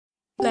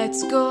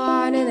Let's go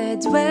on an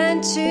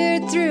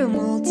adventure through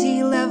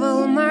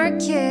multi-level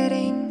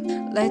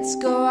marketing. Let's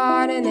go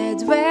on an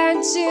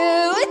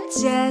adventure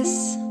with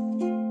Jess.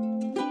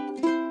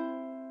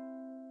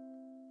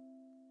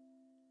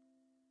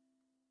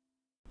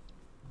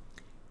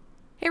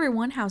 Hey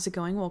everyone, how's it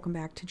going? Welcome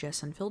back to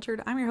Jess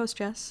Unfiltered. I'm your host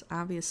Jess,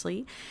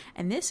 obviously,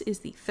 and this is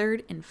the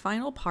third and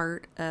final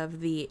part of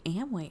the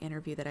Amway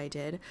interview that I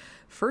did.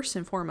 First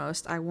and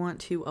foremost, I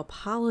want to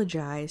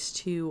apologize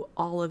to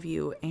all of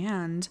you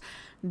and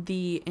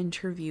the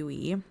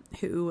interviewee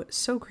who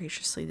so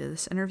graciously did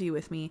this interview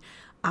with me.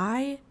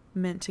 I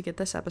meant to get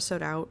this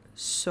episode out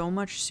so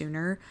much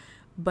sooner,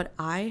 but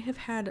I have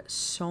had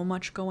so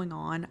much going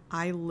on.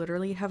 I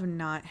literally have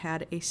not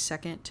had a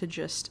second to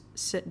just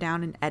sit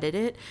down and edit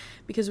it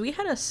because we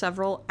had a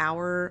several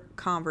hour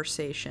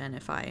conversation,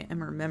 if I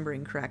am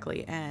remembering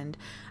correctly. And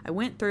I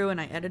went through and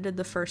I edited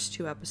the first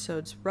two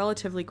episodes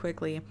relatively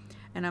quickly.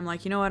 And I'm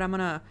like, you know what? I'm going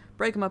to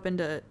break them up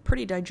into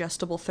pretty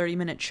digestible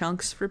 30-minute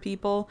chunks for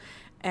people.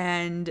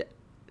 And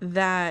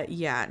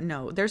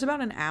there's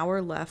about an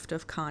hour left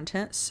of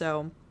content.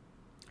 So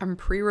I'm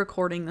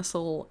pre-recording this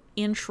little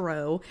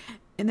intro,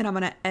 and then I'm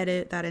going to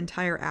edit that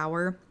entire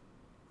hour,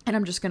 and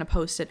I'm just going to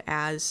post it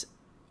as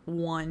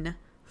one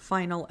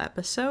final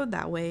episode.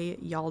 That way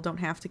y'all don't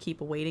have to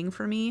keep waiting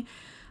for me.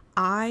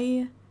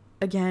 I've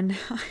been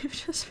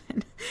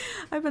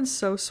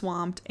so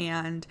swamped,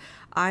 and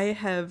I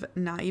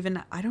don't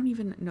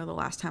even know the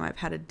last time I've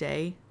had a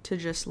day to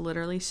just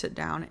literally sit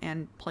down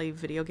and play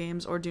video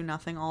games or do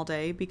nothing all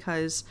day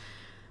because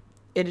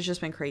it has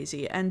just been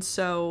crazy. And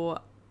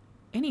so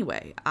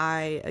anyway,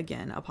 I,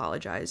 again,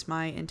 apologize.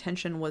 My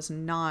intention was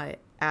not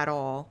at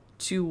all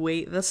to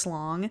wait this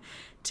long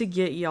to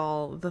get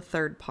y'all the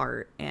third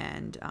part.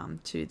 And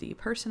to the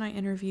person I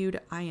interviewed,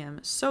 I am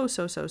so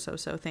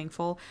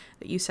thankful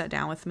that you sat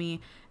down with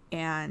me.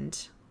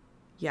 And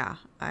yeah,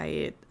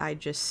 I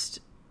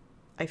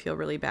feel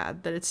really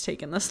bad that it's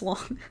taken this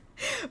long.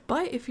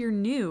 But if you're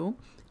new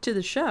to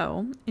the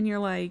show and you're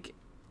like,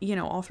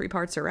 all three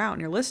parts are out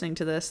and you're listening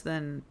to this,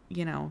 then,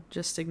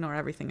 just ignore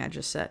everything I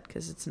just said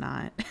because it's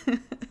not,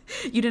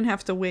 you didn't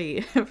have to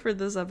wait for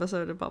this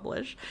episode to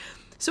publish.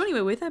 So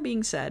anyway, with that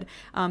being said,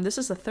 this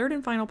is the third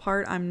and final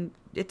part.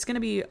 It's going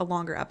to be a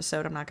longer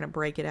episode. I'm not going to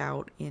break it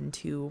out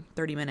into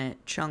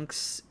 30-minute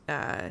chunks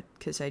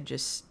because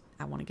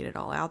I want to get it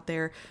all out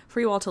there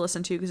for you all to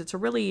listen to because it's a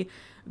really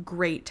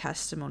great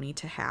testimony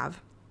to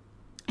have.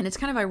 And it's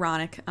kind of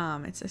ironic,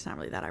 it's not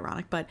really that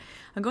ironic, but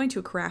I'm going to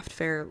a craft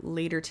fair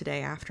later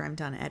today after I'm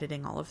done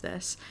editing all of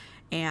this.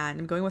 And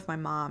I'm going with my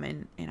mom,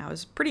 and I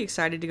was pretty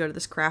excited to go to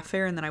this craft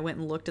fair, and then I went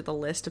and looked at the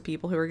list of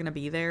people who are going to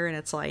be there, and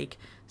it's like,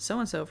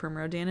 so-and-so from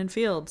Rodan and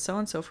Field,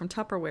 so-and-so from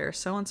Tupperware,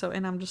 so-and-so,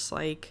 and I'm just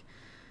like,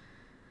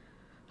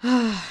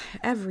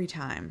 every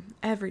time,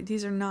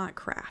 these are not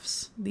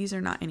crafts. These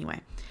are not,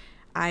 anyway.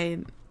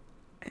 I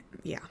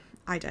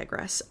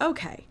digress.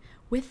 Okay,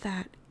 with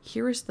that,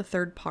 here is the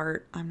third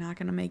part. I'm not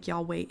going to make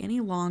y'all wait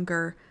any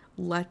longer.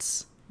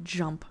 Let's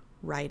jump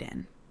right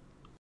in.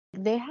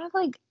 They have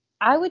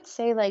I would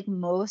say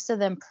most of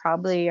them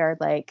probably are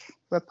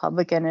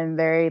Republican and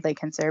very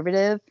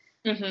conservative,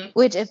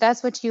 which if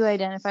that's what you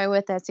identify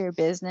with, that's your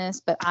business.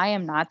 But I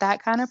am not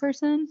that kind of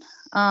person.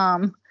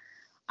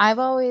 I've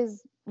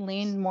always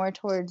leaned more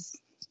towards,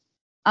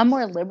 I'm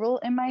more liberal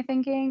in my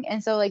thinking.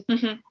 And so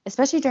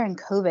especially during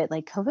COVID,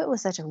 COVID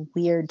was such a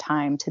weird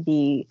time to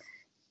be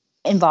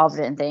involved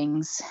in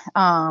things.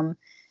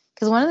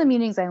 Because one of the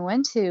meetings I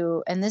went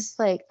to, and this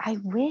I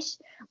wish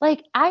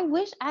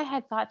I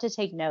had thought to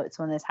take notes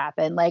when this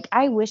happened.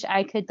 I wish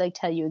I could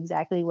tell you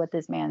exactly what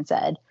this man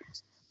said,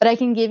 but I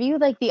can give you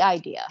the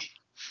idea.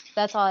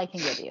 That's all I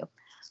can give you.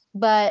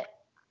 But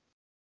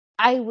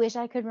I wish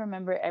I could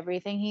remember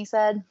everything he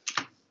said.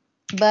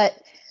 But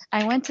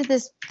I went to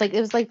this, it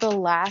was the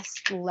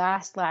last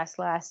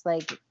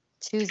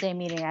Tuesday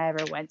meeting I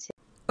ever went to.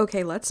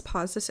 Okay, let's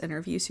pause this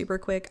interview super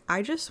quick.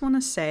 I just want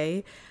to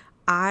say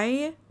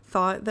I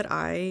thought that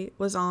I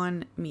was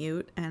on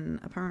mute, and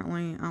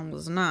apparently I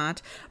was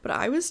not, but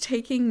I was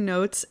taking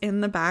notes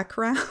in the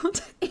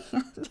background,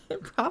 and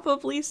it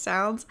probably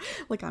sounds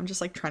like I'm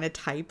just trying to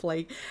type.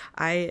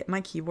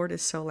 My keyboard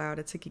is so loud.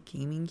 It's a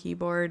gaming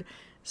keyboard.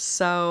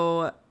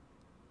 So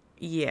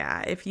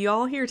yeah, if you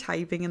all hear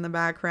typing in the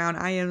background,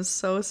 I am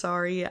so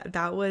sorry.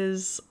 I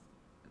was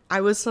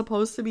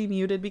supposed to be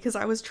muted because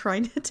I was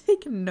trying to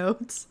take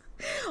notes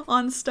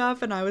on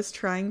stuff, and I was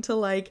trying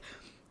to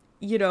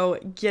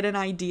get an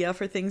idea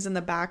for things in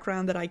the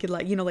background that I could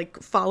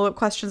follow-up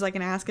questions I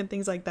can ask and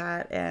things like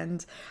that.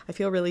 And I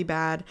feel really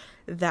bad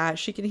that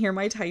she can hear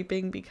my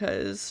typing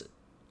because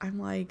I'm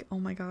like, oh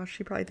my gosh,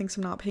 she probably thinks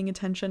I'm not paying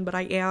attention, but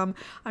I am.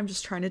 I'm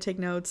just trying to take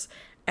notes.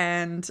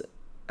 And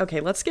okay,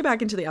 let's get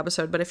back into the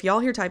episode. But if y'all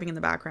hear typing in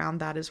the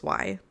background, that is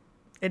why.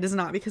 It is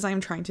not because I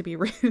am trying to be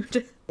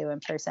rude. In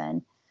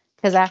person.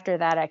 Because after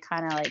that, I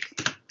kind of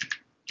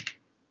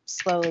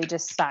slowly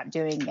just stopped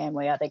doing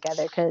Amway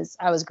altogether because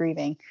I was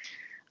grieving.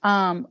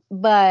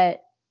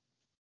 But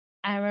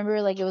I remember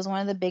it was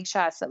one of the big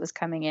shots that was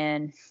coming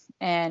in,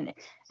 and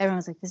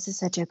everyone's like, this is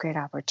such a great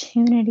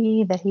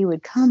opportunity that he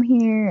would come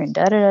here and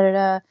da da da da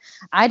da.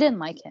 I didn't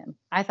like him.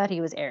 I thought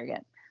he was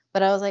arrogant.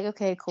 But I was like,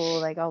 okay, cool.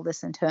 Like, I'll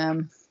listen to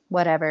him,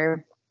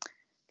 whatever.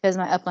 Because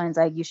my upline's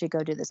like, you should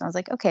go do this. And I was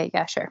like, okay,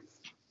 yeah, sure.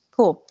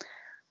 Cool.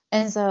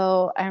 And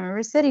so I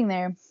remember sitting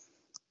there.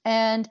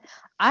 And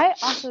I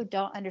also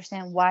don't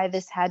understand why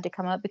this had to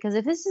come up. Because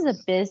if this is a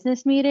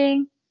business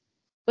meeting,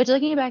 which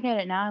looking back at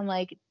it now, I'm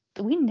like,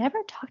 we never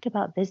talked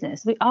about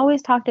business. We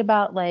always talked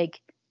about, like,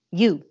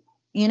 you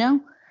know?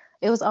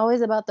 It was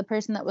always about the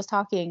person that was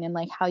talking and,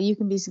 like, how you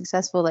can be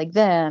successful like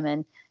them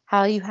and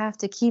how you have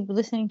to keep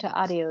listening to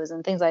audios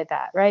and things like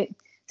that, right?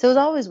 So it was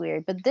always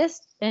weird. But this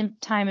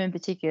time in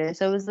particular,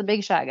 so it was the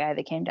big shot guy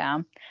that came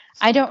down.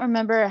 I don't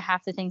remember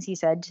half the things he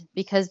said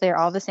because they're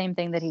all the same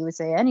thing that he would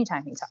say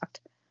anytime he talked.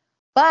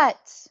 But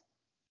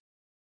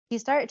he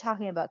started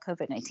talking about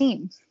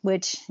COVID-19,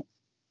 which,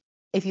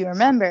 if you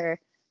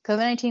remember,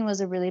 COVID-19 was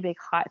a really big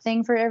hot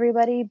thing for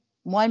everybody.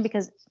 One,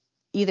 because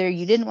either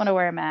you didn't want to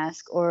wear a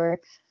mask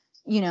or,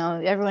 you know,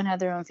 everyone had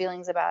their own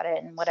feelings about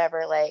it and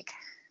whatever, like,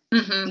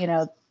 you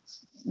know,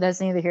 that's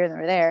neither here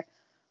nor there.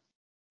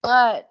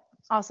 But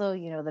also,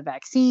 you know, the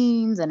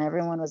vaccines, and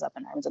everyone was up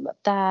in arms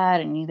about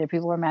that. And either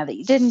people were mad that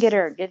you didn't get it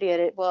or did get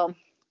it. Well,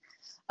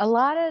 a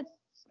lot of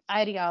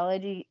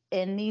ideology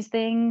in these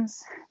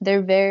things,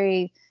 they're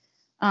very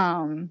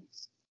anti-COVID,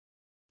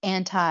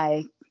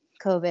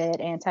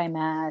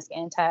 anti-mask,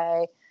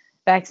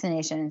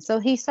 anti-vaccination. So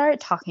he started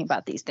talking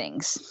about these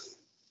things.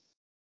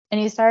 And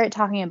he started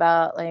talking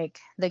about, like,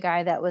 the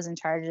guy that was in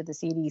charge of the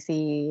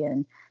CDC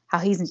and how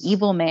he's an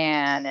evil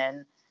man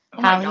and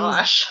oh my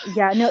gosh.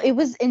 Yeah, no, it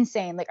was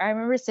insane. Like, I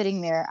remember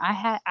sitting there.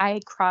 I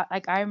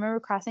remember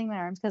crossing my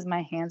arms because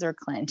my hands were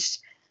clenched.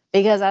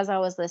 Because as I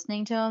was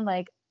listening to him,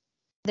 like,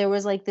 there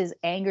was, like, this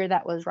anger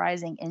that was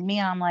rising in me.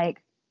 I'm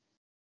like,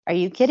 are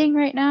you kidding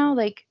right now?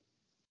 Like,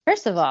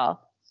 first of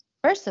all,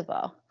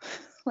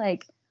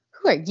 like,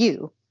 who are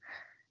you?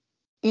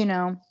 You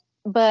know?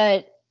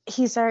 But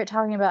he started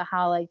talking about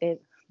how, like,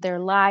 they're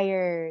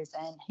liars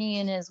and he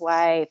and his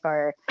wife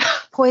are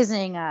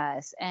poisoning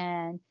us.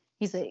 And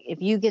he's like,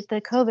 if you get the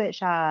COVID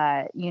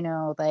shot, you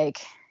know, like,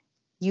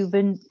 you're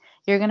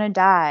gonna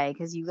die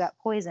because you got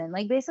poisoned.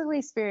 Like,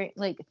 basically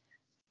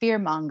fear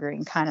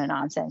mongering kind of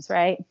nonsense,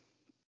 right?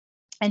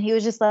 And he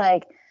was just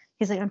like,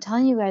 he's like, I'm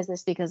telling you guys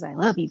this because I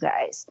love you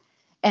guys.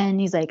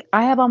 And he's like,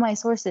 I have all my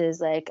sources.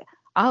 Like,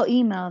 I'll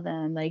email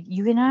them. Like,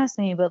 you can ask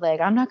me, but,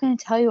 like, I'm not going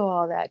to tell you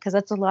all that because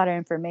that's a lot of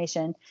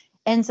information.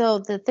 And so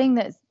the thing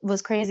that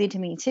was crazy to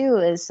me too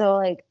is, so,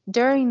 like,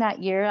 during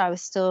that year, I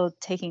was still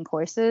taking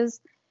courses.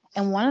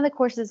 And one of the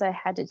courses I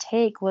had to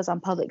take was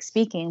on public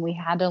speaking. We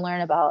had to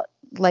learn about,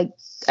 like,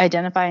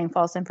 identifying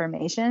false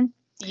information.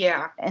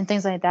 Yeah. And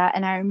things like that.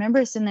 And I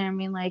remember sitting there and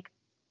being like,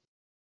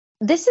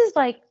 this is,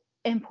 like,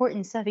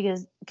 important stuff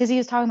because he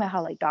was talking about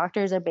how, like,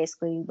 doctors are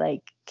basically,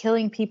 like,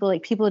 killing people.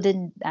 Like, people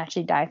didn't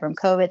actually die from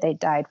COVID. They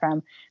died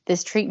from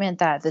this treatment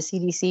that the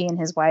CDC and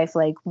his wife,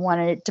 like,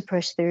 wanted to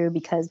push through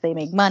because they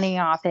make money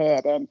off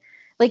it, and,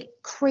 like,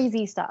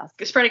 crazy stuff.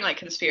 Spreading, like,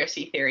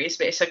 conspiracy theories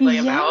basically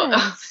about.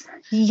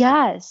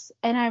 Yes.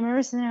 And I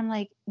remember sitting there, I'm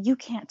like, you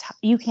can't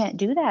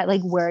do that.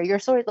 Like, where are your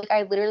sources? Like,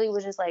 I literally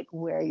was just like,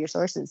 where are your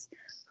sources?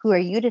 Who are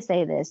you to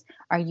say this?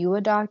 Are you a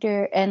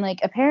doctor? And, like,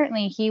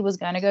 apparently he was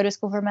going to go to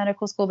school for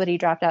medical school, but he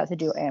dropped out to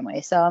do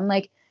Amway. So I'm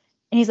like,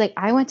 and he's like,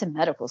 I went to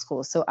medical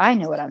school, so I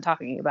know what I'm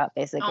talking about,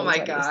 basically. Oh my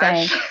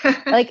gosh.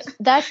 Like,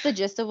 that's the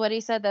gist of what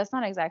he said. That's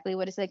not exactly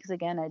what he said, because,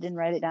 again, I didn't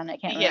write it down. I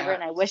can't remember.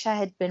 And I wish I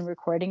had been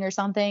recording or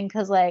something,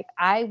 because, like,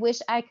 I wish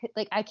I could,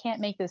 like, I can't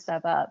make this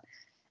stuff up.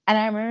 And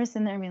I remember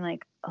sitting there being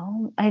like,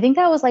 oh, I think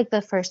that was, like,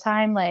 the first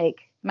time,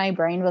 like, my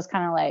brain was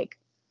kind of like,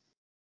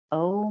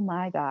 oh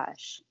my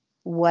gosh,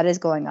 what is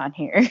going on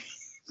here?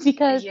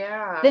 Because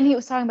then he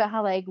was talking about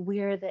how, like,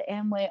 we're the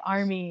Amway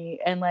army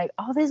and, like,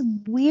 all this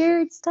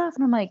weird stuff.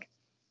 And I'm like,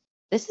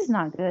 this is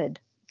not good.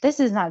 This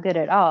is not good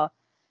at all.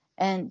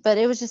 But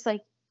it was just,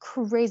 like,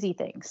 crazy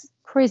things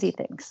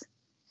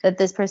that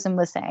this person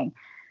was saying.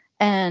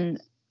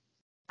 And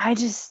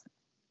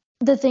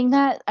the thing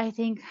that I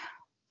think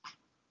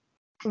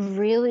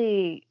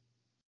really,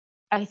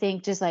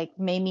 just, like,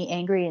 made me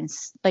angry and,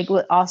 like,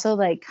 what also,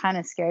 like, kind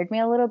of scared me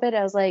a little bit,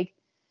 I was like,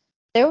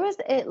 there was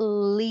at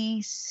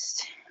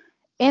least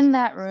in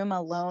that room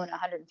alone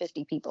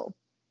 150 people.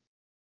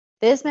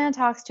 This man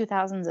talks to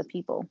thousands of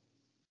people.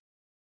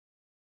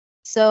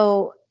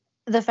 So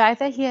the fact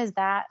that he has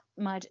that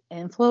much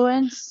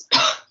influence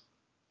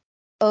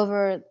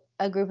over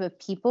a group of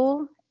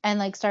people and,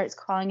 like, starts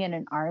calling it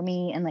an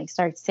army and, like,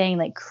 starts saying,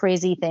 like,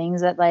 crazy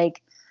things that,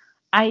 like,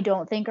 I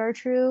don't think are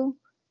true,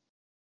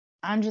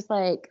 I'm just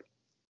like,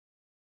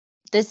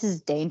 this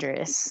is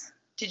dangerous.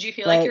 Did you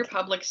feel like your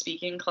public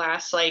speaking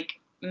class, like,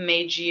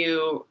 made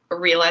you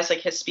realize, like,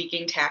 his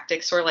speaking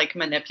tactics were, like,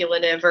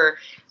 manipulative, or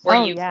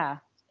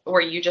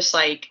were you just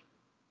like,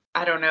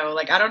 I don't know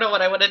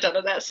what I would have done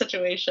in that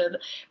situation?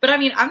 But I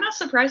mean, I'm not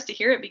surprised to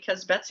hear it,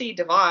 because Betsy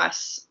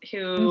DeVos,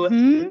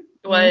 who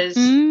was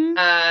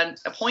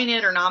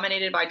appointed or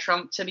nominated by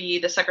Trump to be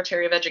the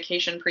Secretary of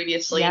Education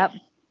previously,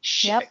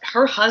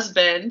 her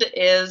husband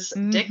is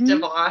Dick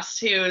DeVos,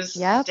 whose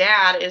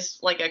dad is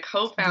like a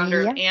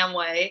co-founder of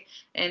Amway,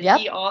 and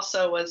he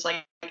also was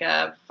like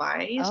a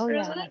vice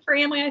president for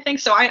Amway, I think.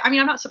 So I mean,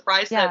 I'm not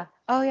surprised that.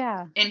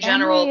 In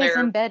general, Amway is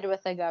in bed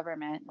with the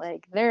government.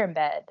 Like, they're in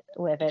bed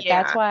with it.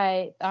 That's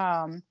why.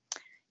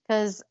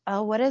 Because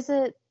what is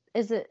it?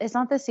 It's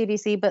not the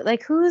CDC, but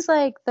like, who's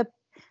like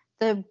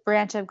the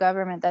branch of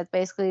government that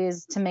basically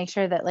is to make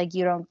sure that like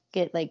you don't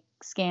get like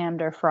scammed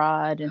or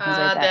fraud and things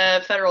like that.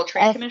 The Federal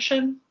Trade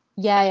Commission.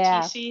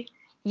 FTC.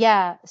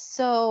 Yeah.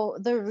 So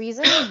the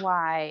reason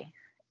why,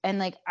 and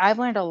like I've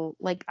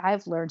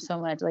learned so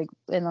much like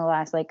in the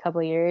last like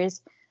couple of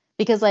years,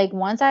 because like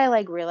once I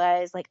like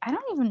realized like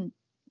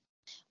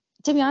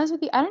to be honest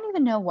with you, I don't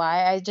even know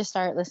why I just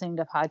started listening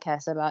to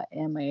podcasts about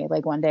Amway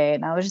like one day,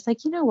 and I was just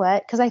like, you know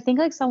what? Because I think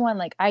like someone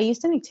like I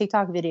used to make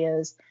TikTok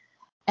videos,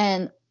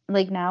 and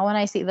like now when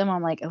I see them,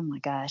 I'm like, oh my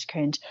gosh,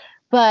 cringe.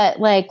 But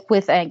like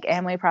with like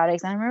Amway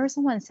products, I remember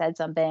someone said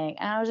something,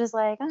 and I was just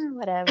like, oh,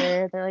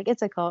 whatever. They're like,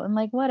 it's a cult. I'm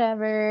like,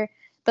 whatever.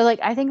 But like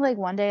I think like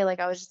one day, like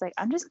I was just like,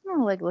 I'm just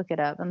gonna like look it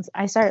up, and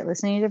I started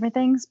listening to different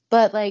things.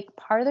 But like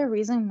part of the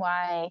reason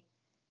why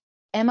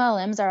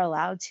MLMs are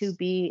allowed to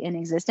be in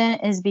existence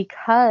is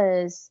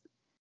because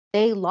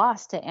they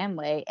lost to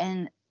Amway,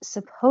 and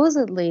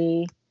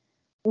supposedly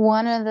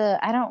one of the,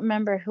 I don't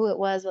remember who it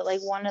was, but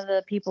like one of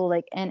the people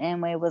like in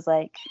Amway was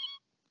like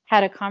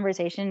had a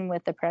conversation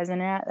with the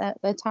president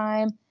at the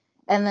time,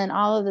 and then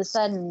all of a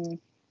sudden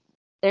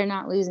they're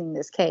not losing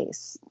this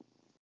case.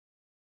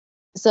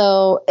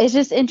 So it's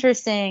just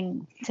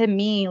interesting to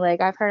me.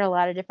 Like I've heard a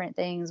lot of different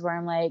things where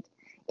I'm like,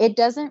 it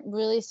doesn't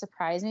really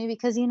surprise me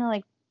because, you know,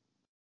 like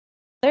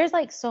there's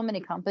like so many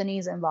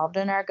companies involved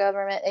in our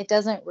government. It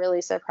doesn't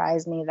really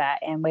surprise me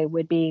that Amway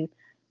would be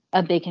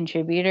a big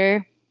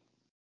contributor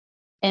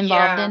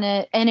involved in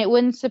it. And it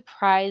wouldn't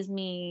surprise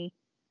me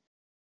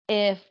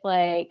if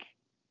like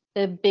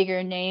the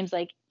bigger names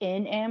like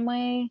in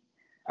Amway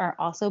are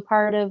also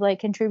part of like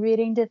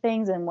contributing to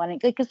things and wanting,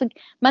 because like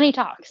money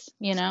talks,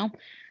 you know?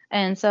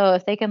 And so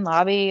if they can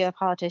lobby a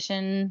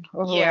politician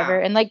or whoever,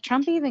 and like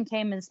Trump even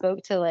came and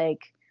spoke to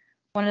like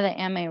one of the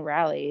Amway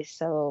rallies.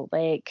 So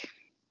like,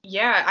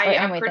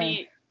 I'm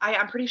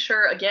pretty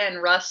sure, again,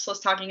 Russ was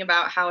talking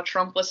about how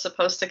Trump was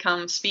supposed to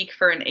come speak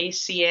for an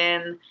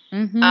ACN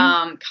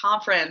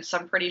conference.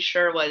 I'm pretty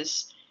sure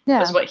was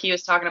what he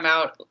was talking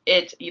about.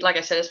 It, like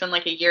I said, it's been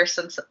like a year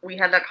since we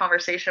had that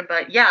conversation,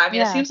 but I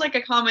mean, it seems like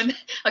a common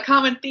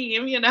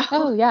theme, you know?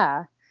 Oh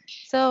yeah.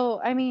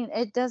 So, I mean,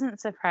 it doesn't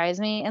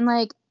surprise me. And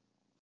like,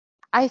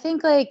 I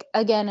think like,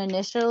 again,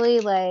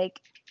 initially,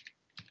 like,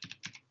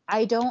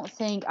 I don't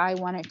think I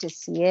wanted to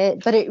see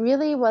it, but it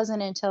really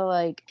wasn't until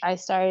like I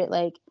started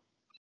like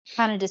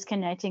kind of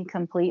disconnecting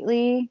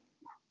completely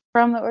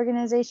from the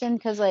organization,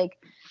 because like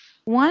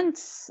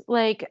once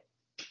like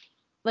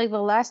the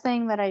last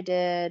thing that I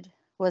did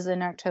was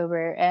in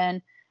October,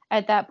 and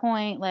at that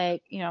point,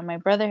 like, you know, my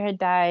brother had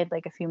died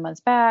like a few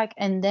months back,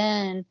 and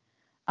then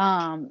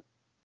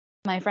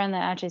my friend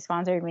that actually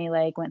sponsored me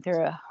like went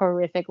through a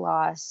horrific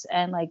loss,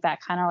 and like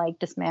that kind of like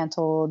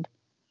dismantled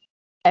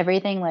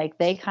everything. Like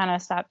they kind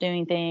of stopped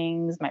doing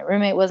things, my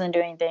roommate wasn't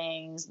doing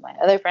things, my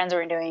other friends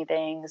weren't doing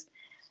things,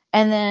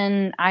 and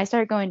then I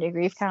started going to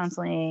grief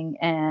counseling,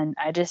 and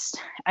I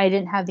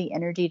didn't have the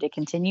energy to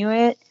continue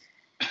it.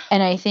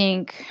 And I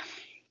think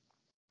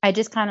I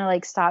just kind of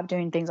like stopped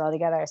doing things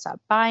altogether. I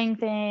stopped buying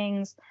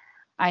things.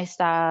 I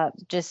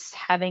stopped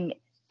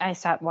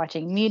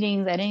watching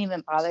meetings. I didn't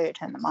even bother to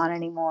turn them on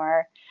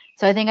anymore.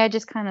 So I think I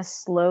just kind of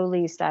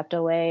slowly stepped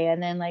away.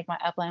 And then like my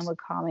upline would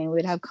call me,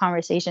 we'd have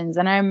conversations.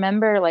 And I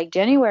remember like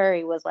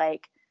December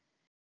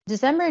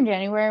and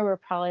January were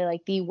probably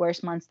like the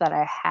worst months that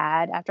I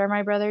had after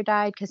my brother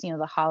died, because, you know,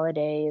 the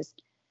holidays,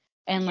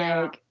 and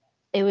like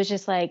it was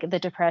just like the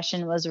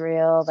depression was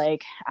real.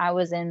 Like I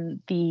was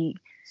in the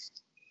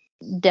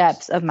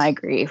depths of my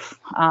grief,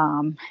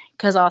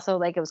 because also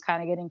like it was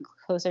kind of getting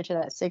closer to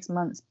that 6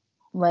 months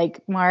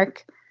like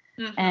mark.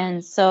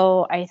 And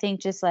so I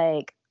think just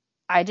like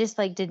I just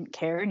like didn't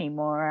care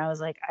anymore. I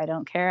was like, I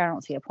don't care, I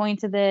don't see a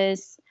point to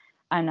this,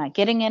 I'm not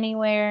getting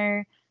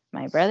anywhere,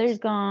 my brother's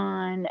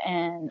gone,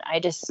 and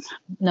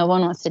no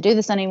one wants to do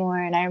this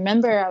anymore. And I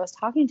remember I was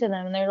talking to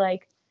them, and they're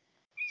like,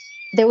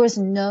 I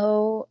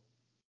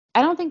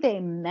don't think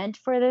they meant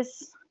for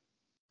this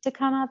to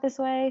come out this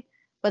way,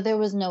 but there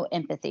was no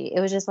empathy. It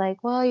was just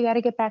like, well, you got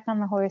to get back on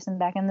the horse and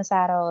back in the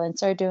saddle and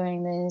start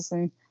doing this.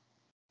 And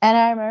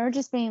I remember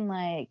just being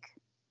like,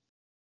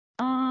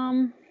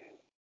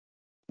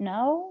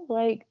 no,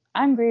 like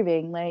I'm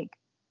grieving. Like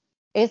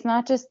it's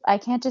not just, I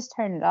can't just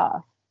turn it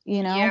off,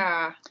 you know?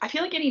 Yeah. I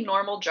feel like any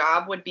normal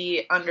job would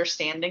be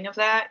understanding of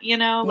that, you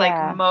know?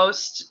 Like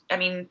most, I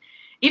mean,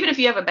 even if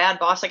you have a bad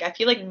boss, like I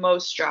feel like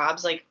most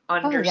jobs like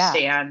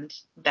understand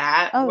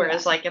that.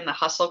 Whereas like in the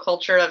hustle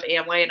culture of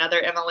Amway and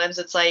other MLMs,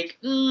 it's like,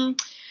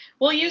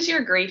 we'll use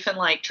your grief and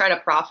like try to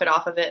profit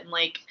off of it and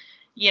like,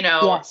 you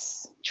know,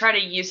 try to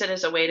use it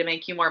as a way to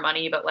make you more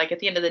money. But like at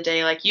the end of the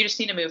day, like you just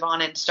need to move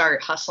on and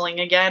start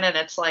hustling again. And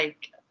it's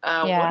like,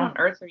 what on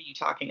earth are you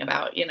talking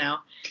about, you know?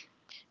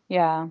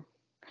 Yeah.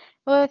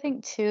 Well, I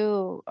think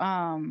too,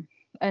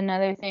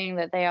 another thing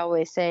that they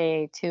always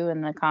say too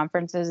in the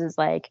conferences is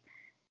like,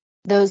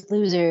 those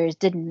losers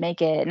didn't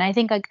make it. And I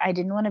think like I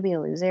didn't want to be a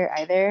loser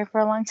either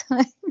for a long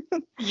time.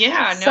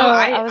 Yeah, So no,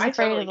 I was I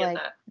afraid totally of get like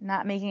that.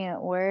 not making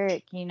it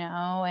work,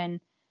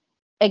 and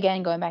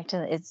again going back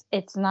to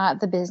it's not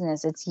the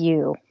business, it's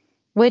you.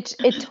 Which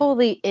it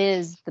totally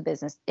is the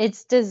business.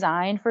 It's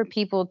designed for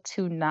people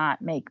to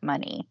not make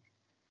money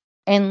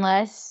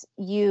unless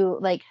you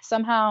like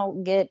somehow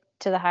get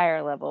to the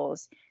higher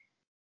levels.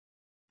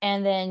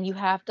 And then you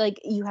have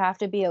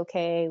to be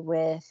okay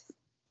with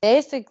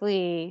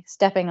basically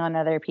stepping on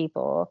other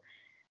people.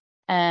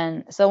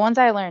 And so once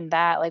I learned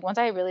that, like once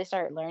I really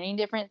started learning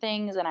different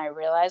things and I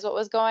realized what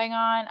was going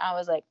on, I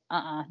was like,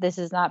 this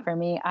is not for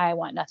me. I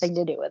want nothing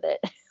to do with it.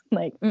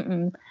 Like,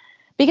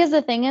 because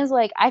the thing is,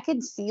 like, I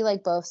could see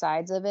like both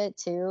sides of it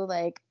too.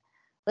 Like,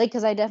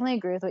 because I definitely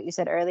agree with what you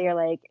said earlier.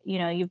 Like,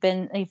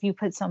 if you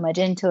put so much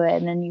into it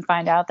and then you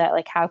find out that,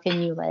 like, how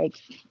can you, like,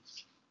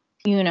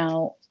 you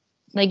know,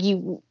 like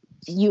you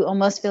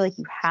almost feel like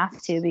you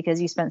have to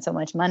because you spent so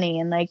much money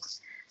and like,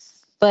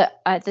 but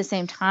at the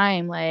same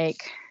time,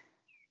 like,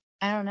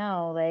 I don't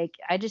know, like,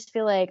 I just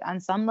feel like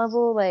on some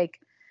level, like,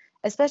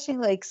 especially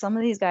like some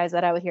of these guys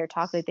that I would hear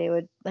talk, like they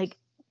would like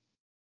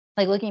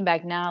looking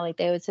back now, like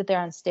they would sit there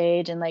on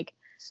stage and like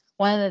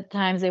one of the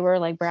times they were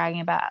like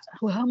bragging about,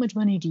 well, how much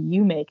money do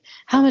you make?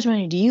 How much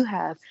money do you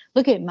have?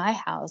 Look at my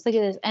house. Look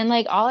at this. And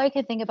like all I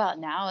could think about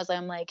now is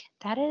I'm like,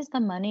 that is the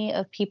money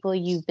of people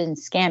you've been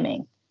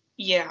scamming.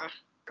 Yeah.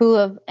 Who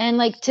have, and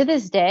like to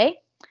this day,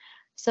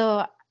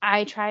 so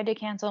I tried to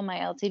cancel my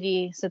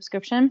LTD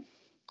subscription.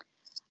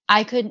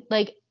 I could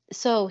like,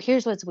 so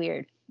here's what's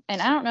weird.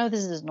 And I don't know if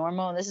this is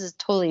normal. This is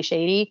totally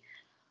shady.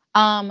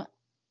 Um,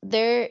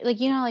 there, like,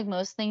 like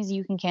most things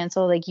you can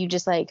cancel, like you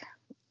just like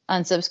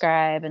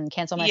unsubscribe and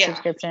cancel my Yeah.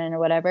 subscription or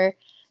whatever.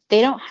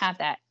 They don't have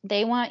that.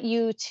 They want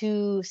you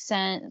to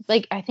send,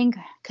 like, I think,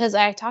 because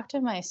I talked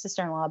to my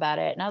sister-in-law about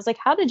it and I was like,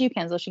 how did you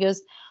cancel? She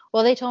goes,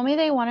 well, they told me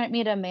they wanted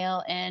me to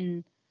mail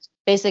in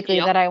basically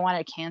Yep. that I want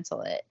to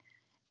cancel it.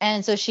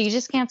 And so she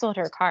just canceled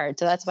her card.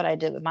 So that's what I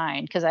did with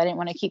mine because I didn't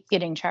want to keep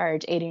getting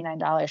charged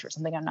 $89 for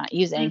something I'm not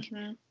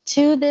using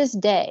to this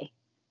day.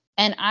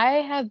 And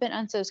I have been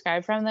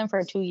unsubscribed from them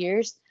for 2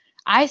 years.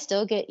 I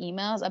still get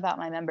emails about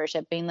my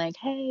membership being like,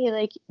 hey,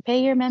 like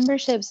pay your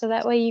membership so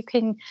that way you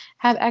can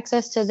have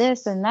access to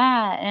this and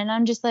that. And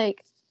I'm just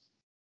like,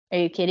 are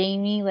you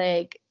kidding me?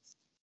 Like,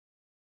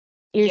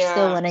 you're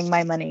still Yeah. wanting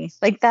my money.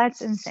 Like,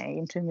 that's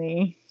insane to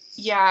me.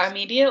 Yeah,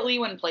 immediately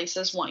when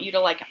places want you to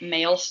like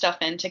mail stuff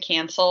in to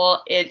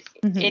cancel, it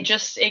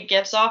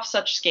gives off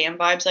such scam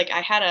vibes. Like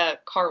I had a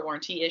car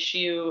warranty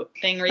issue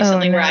thing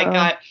recently where I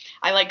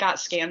got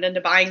scammed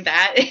into buying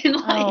that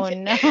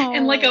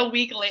and like a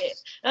week late.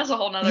 That's a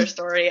whole nother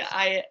story.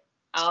 I'll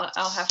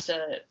have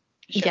to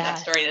share that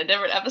story in a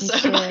different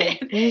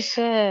episode. You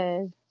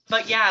should.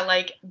 But yeah,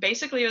 like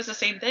basically it was the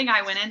same thing.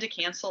 I went in to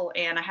cancel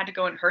and I had to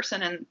go in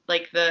person and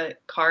like the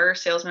car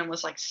salesman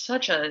was like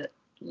such a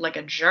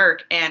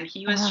jerk and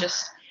he was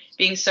just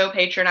being so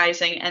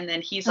patronizing and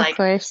then he's like,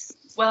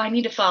 well, I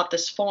need to fill out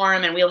this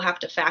form and we'll have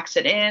to fax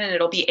it in and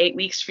it'll be 8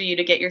 weeks for you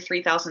to get your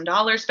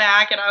 $3,000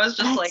 back. And I was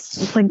just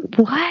like,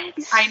 what?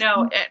 I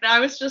know. And I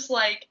was just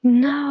like,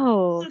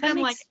 no, that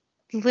makes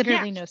like,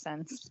 literally no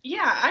sense.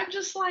 Yeah, I'm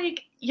just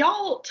like,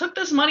 y'all took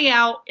this money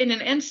out in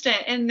an instant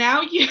and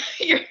now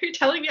you're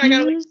telling me I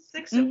gotta wait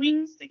 6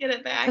 weeks to get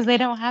it back. Because they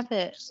don't have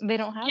it. They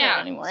don't have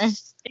it anymore.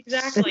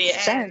 Exactly.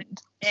 And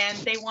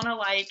they want to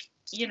like,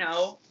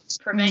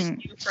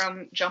 prevent you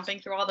from jumping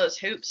through all those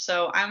hoops.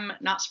 So I'm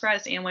not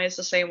surprised Amway is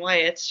the same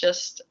way. It's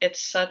just,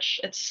 it's so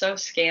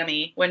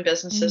scammy when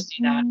businesses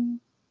do that.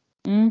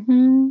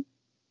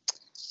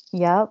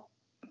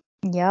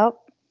 Yep.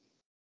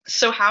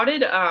 So how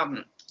did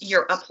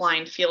your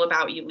upline feel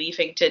about you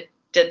leaving? Did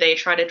they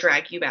try to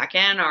drag you back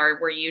in, or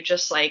were you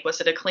just like, was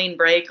it a clean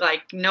break?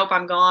 Like, nope,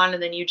 I'm gone,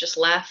 and then you just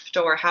left,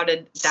 or how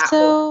did that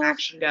whole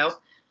action go?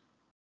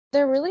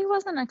 There really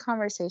wasn't a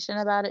conversation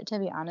about it, to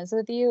be honest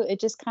with you.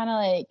 It just kind of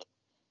like,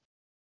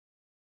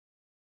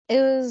 it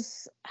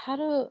was,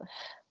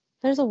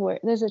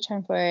 there's a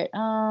term for it.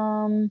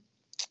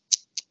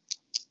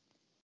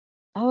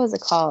 What was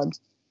it called?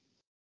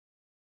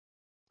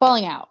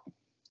 Falling out.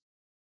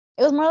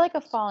 It was more like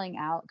a falling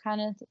out kind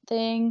of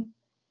thing.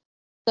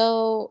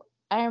 So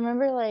I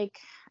remember like,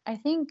 I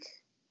think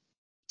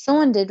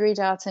someone did reach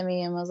out to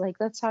me and was like,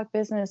 let's talk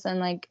business. And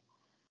like,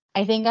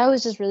 I think I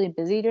was just really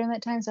busy during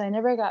that time. So I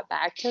never got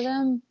back to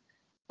them.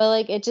 But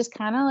like, it just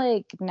kind of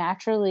like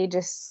naturally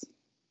just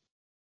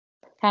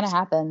kind of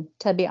happened,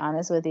 to be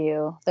honest with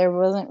you. There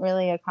wasn't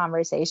really a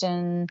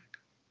conversation.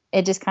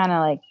 It just kind of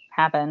like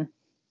happened.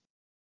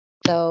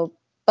 So,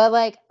 but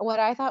like what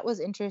I thought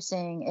was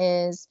interesting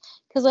is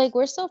because like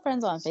we're still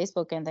friends on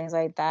Facebook and things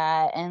like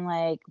that. And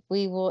like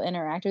we will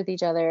interact with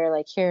each other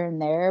like here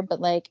and there.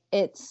 But like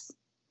it's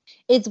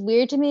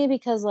weird to me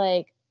because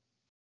like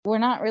we're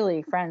not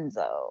really friends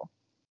though.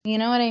 You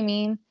know what I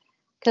mean?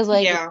 Because,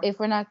 like, Yeah. if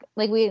we're not,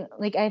 like,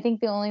 I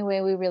think the only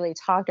way we really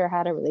talked or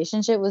had a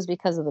relationship was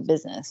because of the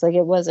business. Like,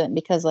 it wasn't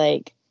because,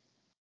 like,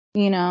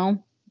 you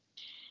know?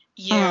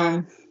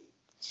 Yeah.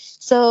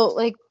 So,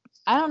 like,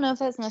 I don't know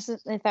if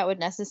if that would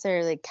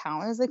necessarily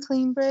count as a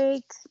clean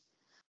break.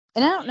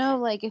 And I don't know,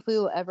 like, if we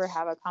will ever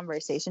have a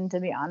conversation, to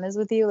be honest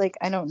with you. Like,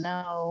 I don't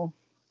know.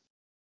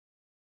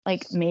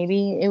 Like,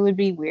 maybe it would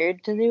be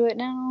weird to do it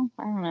now.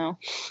 I don't know.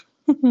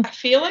 I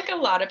feel like a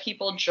lot of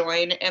people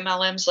join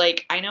MLMs.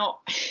 Like, I know,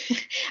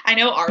 I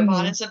know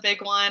Arbonne is a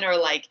big one, or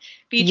like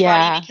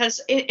Beachbody, because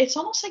it's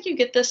almost like you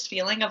get this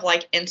feeling of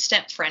like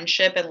instant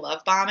friendship and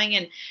love bombing,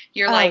 and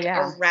you're like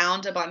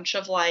around a bunch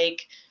of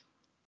like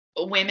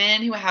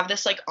women who have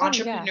this like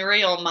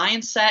entrepreneurial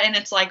mindset, and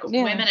it's like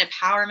women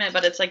empowerment,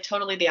 but it's like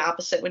totally the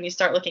opposite when you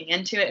start looking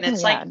into it. And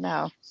it's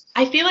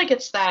I feel like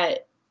it's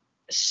that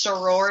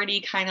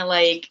sorority kind of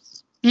like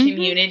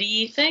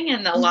community thing,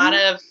 and a lot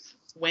of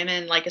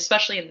women, like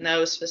especially in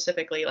those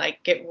specifically,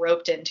 like get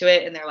roped into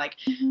it, and they're like,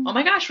 oh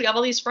my gosh, we have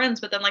all these friends,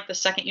 but then like the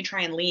second you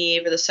try and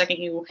leave, or the second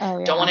you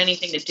don't want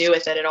anything to do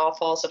with it, it all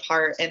falls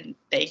apart, and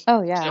they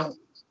don't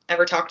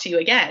ever talk to you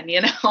again, you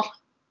know?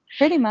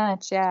 Pretty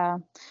much, yeah.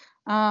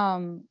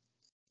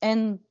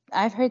 And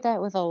I've heard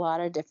that with a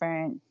lot of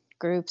different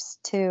groups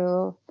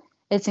too.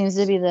 It seems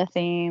to be the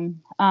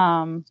theme.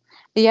 But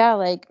yeah,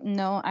 like,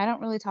 no, I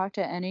don't really talk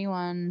to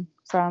anyone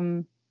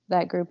from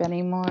that group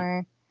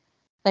anymore.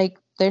 Like,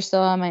 they're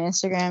still on my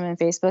Instagram and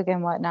Facebook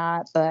and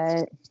whatnot,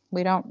 but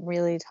we don't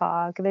really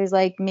talk. There's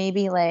like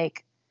maybe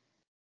like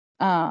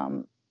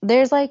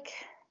there's like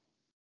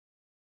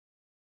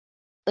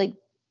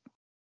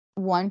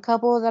one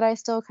couple that I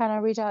still kind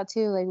of reach out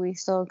to. Like, we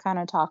still kind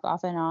of talk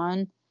off and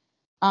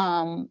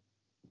on.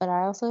 But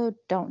I also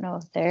don't know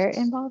if they're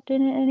involved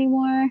in it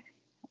anymore.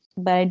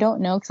 But I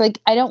don't know, because like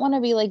I don't want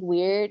to be like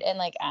weird and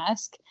like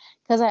ask,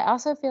 because I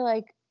also feel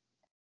like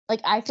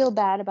I feel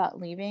bad about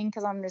leaving,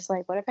 because I'm just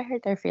like, what if I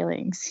hurt their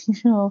feelings?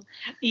 So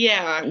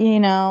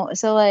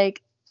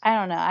like, I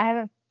don't know, I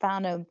haven't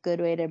found a good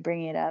way to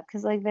bring it up,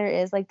 because like there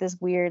is like this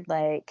weird,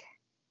 like,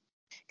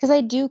 because I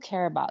do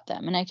care about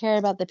them, and I care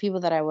about the people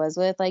that I was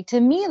with. Like, to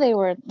me, they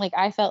were like,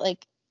 I felt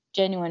like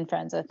genuine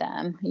friends with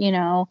them,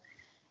 and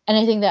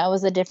I think that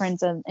was the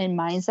difference in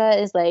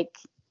mindset, is like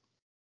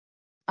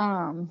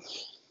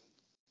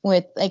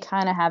with like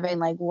kind of having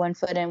like 1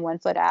 foot in, 1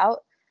 foot out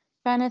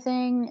kind of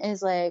thing,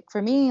 is like,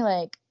 for me,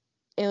 like,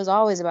 it was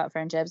always about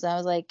friendships. I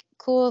was like,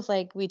 cool if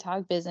like we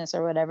talk business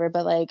or whatever,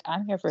 but like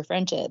I'm here for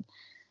friendship,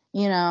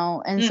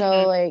 and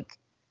so like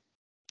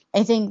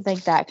I think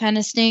like that kind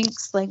of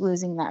stinks, like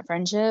losing that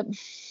friendship,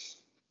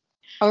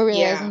 or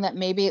realizing that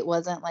maybe it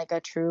wasn't like a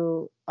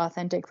true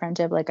authentic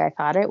friendship like I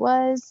thought it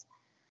was.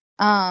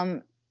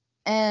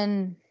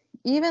 And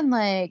even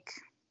like,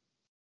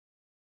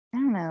 I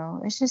don't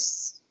know, it's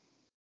just,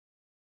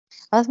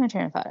 I lost my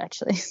train of thought,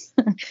 actually.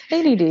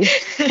 ADD.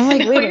 I'm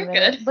like, wait a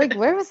minute. Good. Like,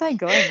 where was I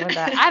going with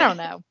that? I don't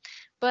know.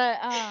 But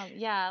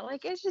yeah,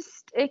 like, it's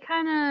just, it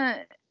kind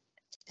of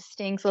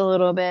stinks a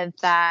little bit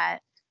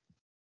that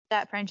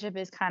friendship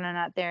is kind of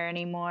not there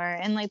anymore.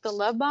 And like the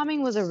love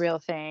bombing was a real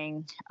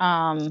thing.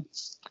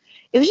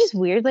 It was just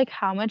weird, like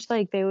how much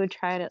like they would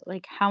try to,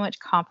 like how much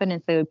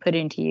confidence they would put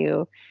into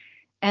you.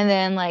 And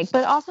then like,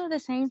 but also at the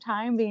same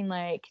time being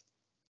like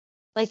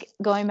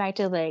going back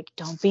to like,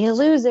 don't be a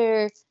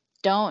loser,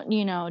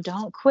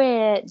 don't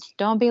quit,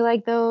 don't be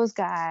like those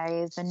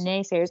guys, the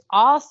naysayers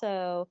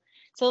also.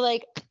 So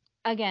like,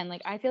 again,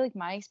 like I feel like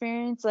my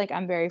experience, like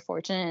I'm very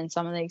fortunate in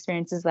some of the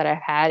experiences that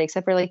I've had,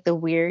 except for like the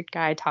weird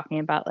guy talking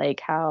about like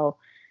how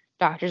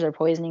doctors are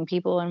poisoning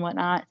people and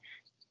whatnot,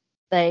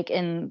 like,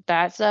 and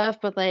that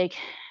stuff. But like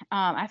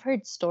I've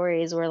heard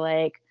stories where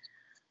like,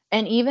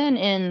 and even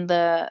in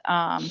the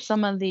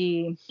some of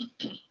the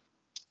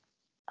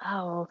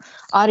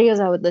audios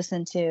I would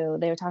listen to,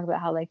 they would talk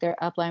about how like their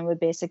upline would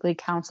basically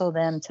counsel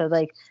them to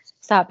like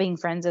stop being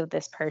friends with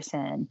this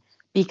person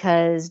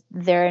because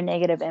they're a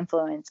negative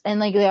influence. And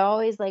like they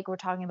always like were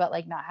talking about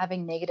like not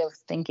having negative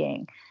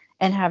thinking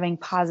and having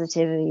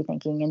positivity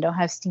thinking, and don't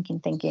have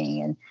stinking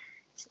thinking, and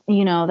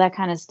that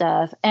kind of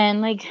stuff.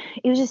 And like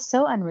it was just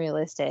so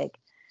unrealistic.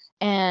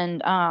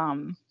 And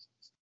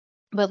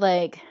but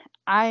like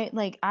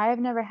I've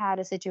never had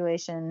a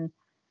situation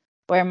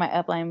where my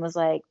upline was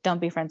like,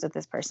 don't be friends with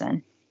this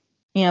person,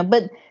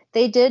 but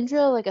they did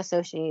drill like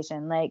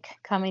association, like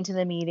coming to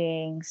the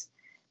meetings,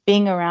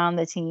 being around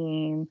the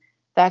team,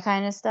 that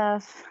kind of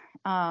stuff.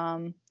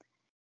 And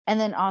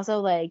then also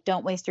like,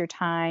 don't waste your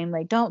time,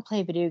 like don't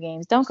play video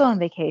games, don't go on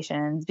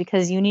vacations,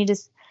 because you need to,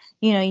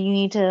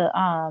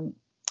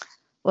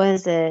 what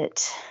is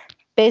it?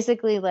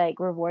 Basically like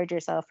reward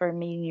yourself for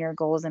meeting your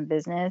goals in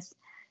business.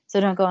 So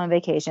don't go on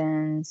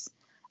vacations.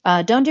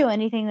 Don't do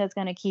anything that's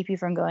going to keep you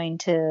from going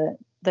to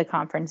the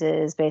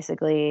conferences,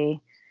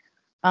 basically.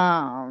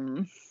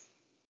 There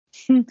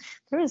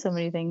were so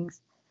many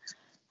things.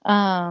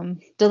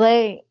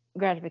 Delay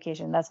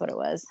gratification, that's what it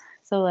was.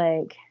 So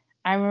like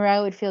I remember I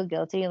would feel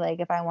guilty like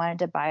if I wanted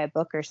to buy a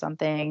book or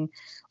something,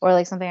 or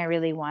like something I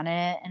really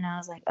wanted, and I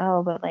was like,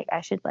 oh, but like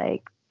I should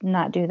like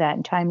not do that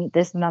and try and meet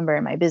this number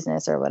in my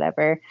business or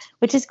whatever,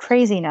 which is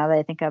crazy now that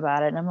I think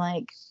about it. And I'm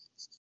like,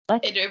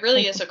 what? It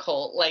really is a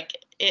cult. Like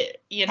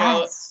it,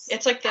 Yes.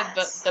 it's like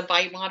the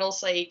bite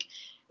models, like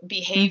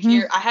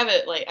behavior. I have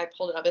it, like I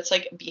pulled it up. It's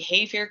like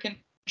behavior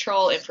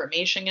control,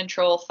 information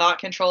control, thought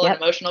control, and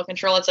emotional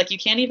control. It's like you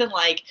can't even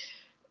like,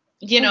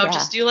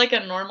 just do like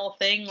a normal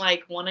thing,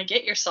 like want to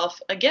get yourself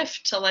a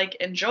gift to like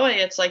enjoy.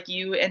 It's like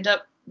you end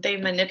up, they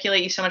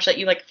manipulate you so much that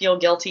you like feel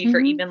guilty for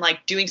even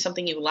like doing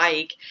something you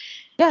like.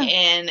 Yeah.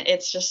 And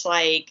it's just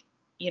like,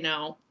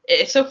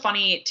 it's so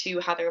funny too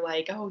how they're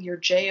like, oh, you're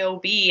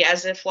J-O-B,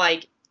 as if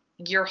like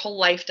your whole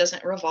life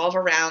doesn't revolve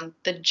around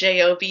the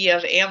J-O-B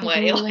of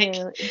Amway.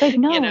 Like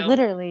no,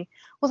 literally.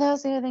 Well, that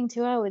was the other thing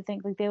too. I would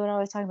think like they would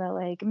always talk about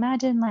like,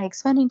 imagine like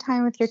spending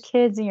time with your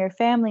kids and your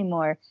family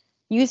more.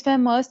 You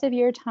spend most of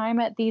your time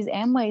at these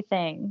Amway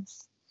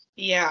things.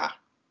 Yeah.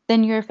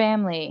 Than your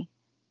family.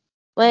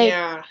 Like,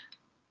 yeah.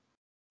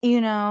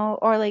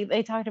 Or like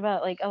they talked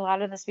about like a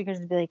lot of the speakers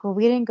would be like, well,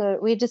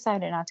 we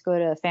decided not to go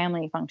to a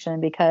family function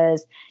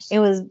because it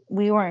wasn't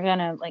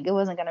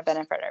gonna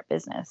benefit our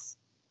business.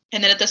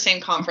 And then at the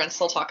same conference,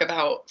 they'll talk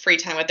about free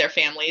time with their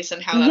families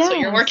and how that's what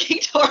you're working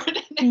toward.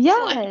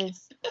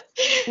 Yes.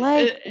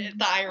 Like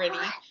the irony.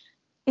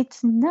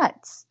 It's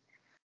nuts.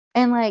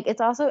 And like,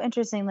 it's also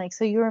interesting. Like,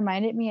 so you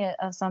reminded me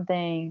of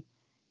something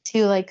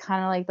too, like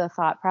kind of like the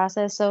thought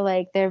process. So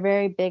like, they're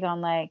very big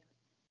on like,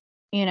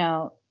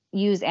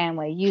 use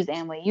Amway,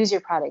 use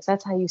your products.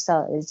 That's how you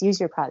sell it, is use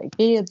your product.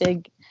 Be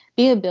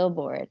a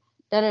billboard,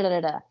 da da da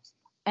da da.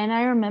 And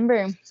I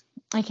remember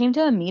I came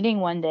to a meeting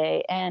one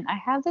day and I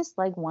have this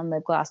like one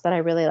lip gloss that I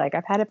really like.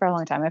 I've had it for a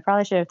long time. I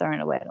probably should have thrown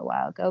it away a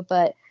while ago,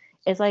 but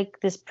it's like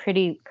this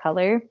pretty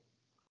color.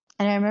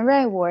 And I remember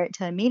I wore it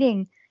to a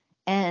meeting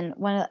and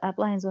one of the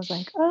uplines was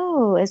like,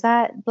 oh, is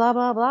that blah,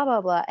 blah, blah,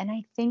 blah, blah. And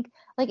I think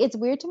like, it's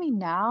weird to me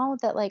now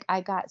that like I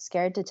got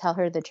scared to tell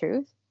her the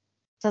truth.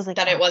 So I was like,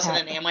 that it wasn't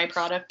an Amway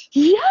product?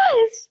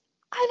 Yes.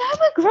 And I'm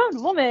a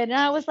grown woman. And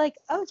I was like,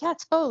 oh, yeah,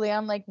 totally.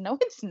 I'm like, no,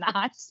 it's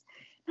not.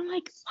 I'm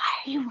like, why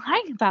are you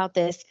lying about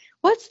this?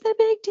 What's the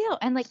big deal?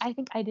 And like, I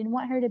think I didn't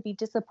want her to be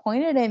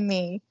disappointed in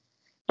me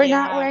for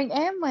not wearing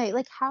Amway.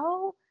 Like,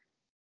 how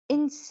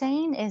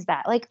insane is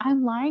that? Like,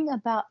 I'm lying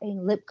about a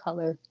lip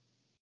color.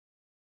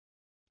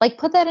 Like,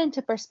 put that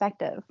into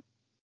perspective.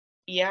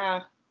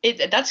 Yeah.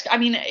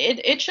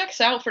 It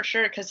checks out for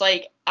sure. Cause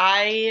like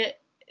I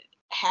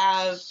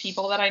have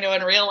people that I know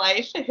in real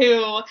life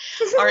who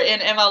are in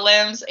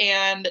MLMs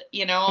and,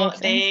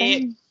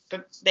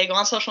 they go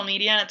on social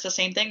media and it's the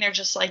same thing. They're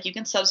just like, you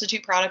can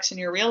substitute products in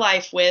your real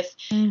life with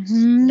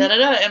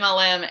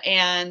MLM.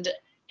 And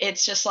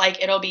it's just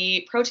like, it'll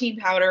be protein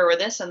powder or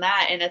this and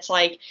that. And it's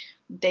like,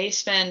 they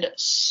spend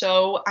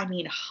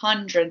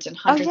hundreds and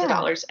hundreds of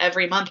dollars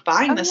every month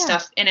buying this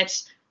stuff. And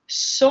it's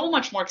so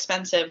much more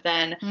expensive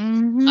than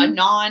a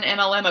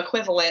non-MLM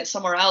equivalent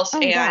somewhere else.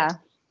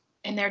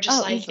 And they're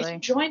just like, easily. If you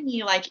join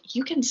me, like,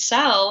 you can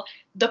sell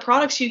the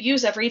products you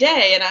use every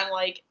day. And I'm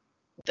like,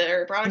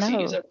 their products you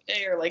use every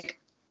day are like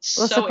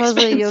so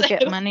supposedly expensive. You'll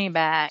get money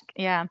back.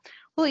 Yeah.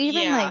 Well,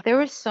 even like there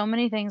were so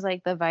many things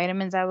like the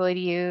vitamins I would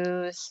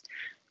use,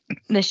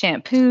 the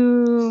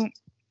shampoo.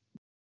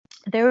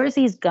 There was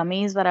these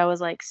gummies that I was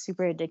like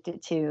super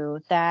addicted to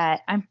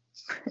that I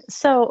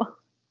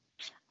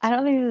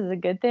don't think this is a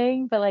good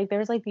thing, but like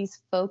there's like these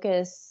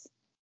focus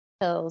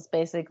pills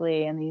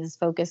basically and these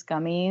focus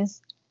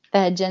gummies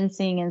that had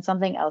ginseng and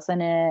something else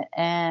in it,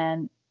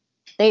 and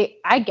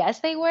I guess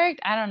they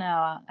worked. I don't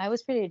know. I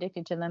was pretty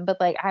addicted to them, but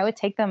like I would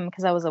take them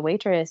because I was a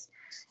waitress,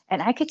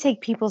 and I could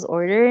take people's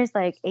orders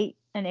like 8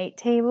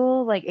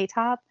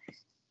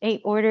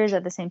 orders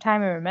at the same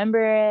time and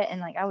remember it,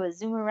 and like I would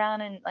zoom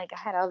around and like I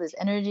had all this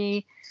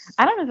energy.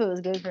 I don't know if it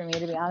was good for me,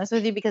 to be honest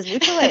with you, because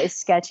Nutella is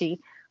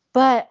sketchy,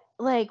 but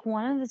like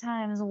one of the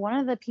times one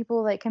of the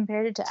people like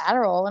compared it to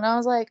Adderall, and I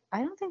was like, I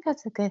don't think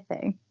that's a good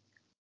thing.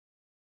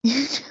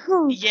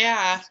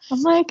 Yeah.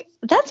 I'm like,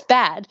 that's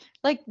bad.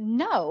 Like,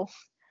 no.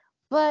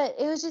 But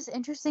it was just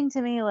interesting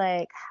to me,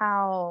 like,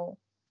 how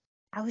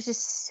I was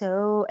just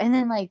so, and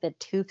then like the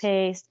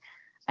toothpaste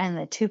and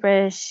the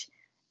toothbrush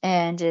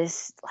and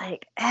just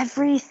like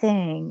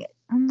everything.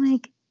 I'm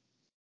like,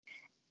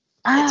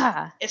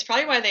 It's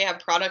probably why they have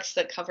products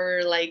that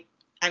cover like,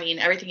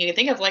 everything you can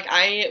think of. Like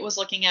I was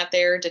looking at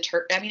their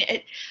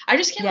I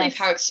just can't believe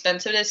how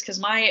expensive it is. Cause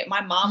my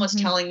mom was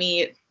telling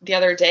me the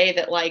other day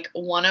that like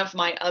one of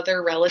my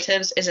other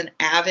relatives is an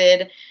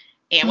avid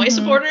Amway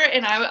supporter,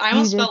 and I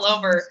almost fell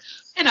over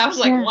and I was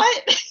like,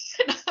 what?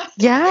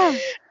 Yeah.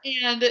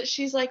 And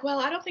she's like, well,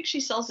 I don't think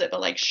she sells it,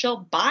 but like she'll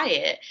buy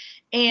it.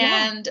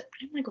 And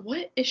I'm like,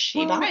 what is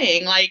she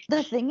buying? Like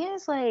the thing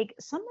is like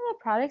some of the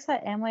products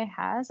that Amway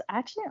has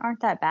actually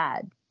aren't that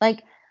bad.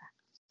 Like,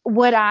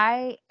 would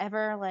I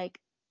ever like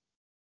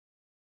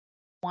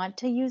want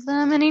to use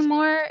them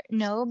anymore?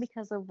 No,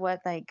 because of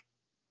what like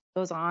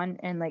goes on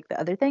and like the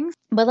other things.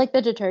 But like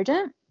the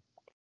detergent,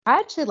 I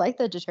actually like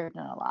the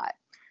detergent a lot.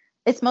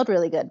 It smelled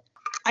really good.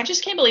 I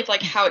just can't believe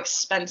like how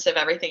expensive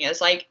everything is.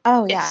 Like,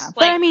 oh yeah,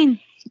 but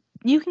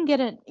you can get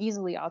an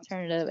easily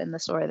alternative in the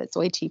store that's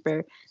way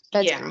cheaper,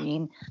 that's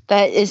green,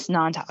 that is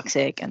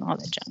non-toxic and all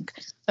that junk.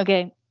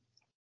 Okay,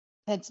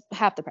 that's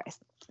half the price.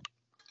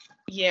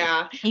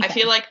 Yeah, I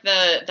feel like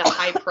the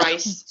high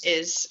price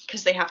is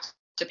because they have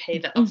to pay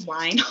the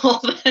upline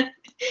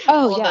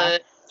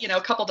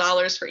the couple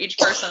dollars for each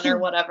person or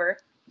whatever.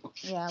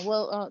 Yeah,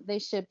 well, they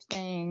ship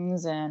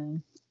things,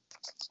 and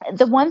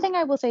the one thing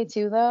I will say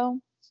too, though,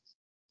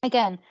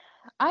 again,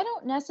 I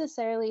don't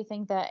necessarily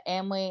think that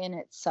Amway in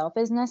itself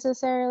is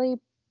necessarily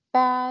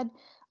bad,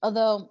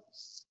 although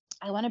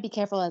I want to be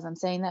careful as I'm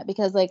saying that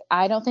because, like,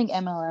 I don't think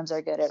MLMs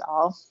are good at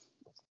all.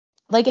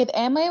 Like, if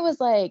Amway was,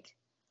 like,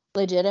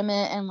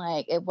 legitimate and,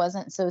 like, it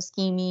wasn't so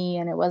schemy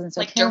and it wasn't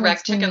so like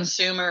direct to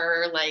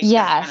consumer, like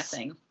that kind of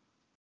thing.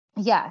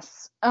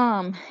 Yes.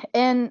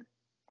 And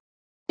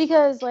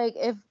because, like,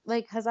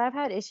 because I've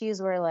had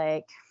issues where,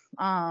 like,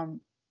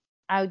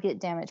 I would get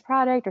damaged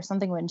product or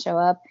something wouldn't show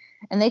up,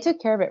 and they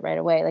took care of it right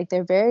away. Like,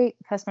 they're very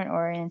customer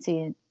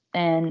oriented,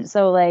 and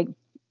so like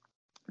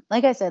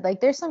I said,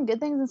 like, there's some good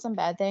things and some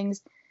bad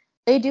things.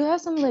 They do have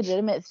some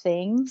legitimate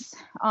things.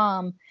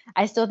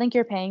 I still think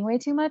you're paying way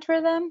too much for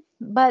them,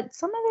 but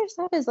some of their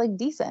stuff is like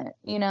decent,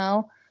 you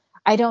know.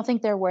 I don't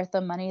think they're worth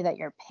the money that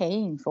you're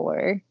paying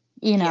for,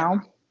 you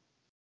know.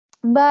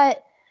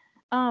 But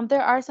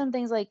there are some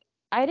things like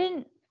I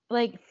didn't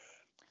like.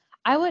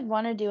 I would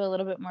want to do a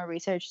little bit more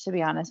research, to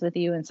be honest with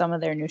you, in some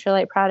of their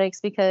Nutrilite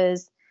products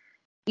because,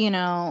 you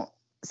know,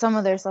 some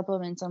of their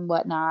supplements and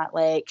whatnot,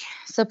 like,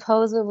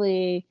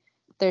 supposedly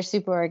they're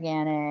super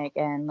organic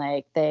and,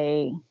 like,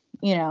 they,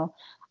 you know,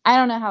 I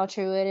don't know how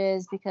true it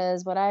is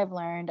because what I've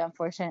learned,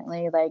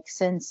 unfortunately, like,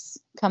 since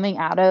coming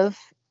out of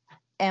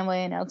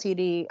Amway and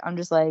LTD, I'm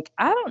just like,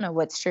 I don't know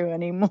what's true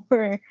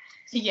anymore.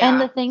 Yeah.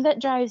 And the thing that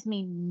drives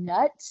me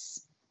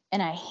nuts,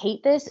 and I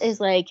hate this,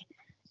 is, like,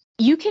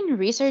 you can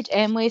research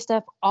Amway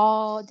stuff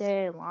all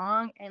day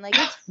long, and, like,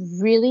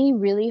 it's really,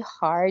 really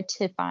hard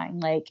to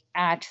find, like,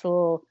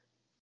 actual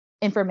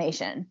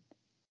information.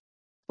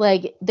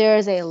 Like,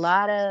 there's a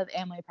lot of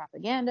Amway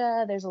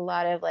propaganda. There's a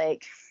lot of,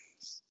 like,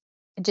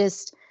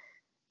 just,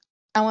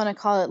 I want to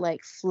call it,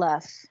 like,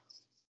 fluff.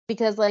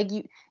 Because, like,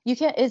 you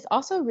can't, it's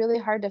also really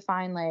hard to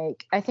find,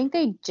 like, I think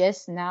they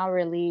just now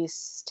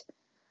released,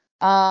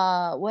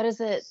 what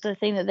is it? The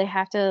thing that they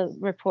have to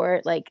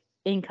report, like,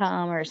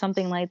 income or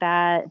something like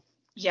that.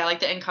 Yeah, like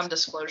the income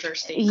disclosure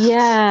statements.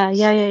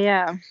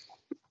 Yeah.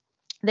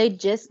 They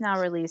just now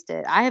released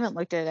it. I haven't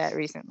looked at it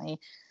recently,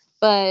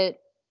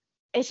 but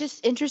it's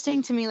just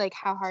interesting to me, like,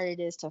 how hard it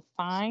is to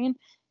find.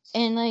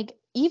 And, like,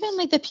 even,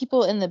 like, the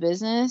people in the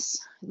business,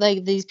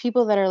 like, these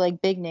people that are,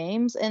 like, big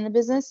names in the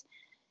business,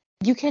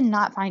 you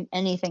cannot find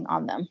anything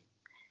on them,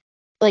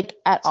 like,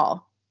 at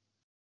all.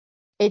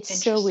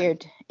 It's so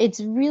weird.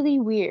 It's really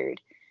weird.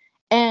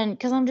 And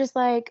because I'm just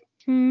like,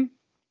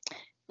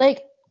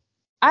 like,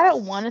 I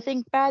don't want to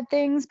think bad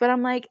things, but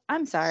I'm like,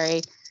 I'm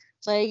sorry.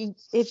 Like,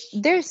 if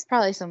there's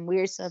probably some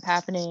weird stuff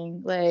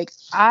happening, like,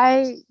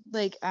 I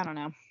don't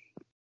know.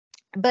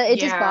 But it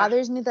just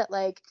bothers me that,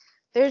 like,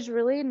 there's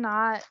really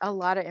not a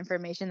lot of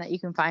information that you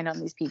can find on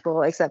these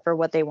people except for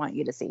what they want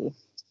you to see.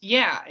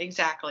 Yeah,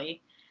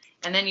 exactly.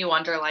 And then you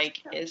wonder,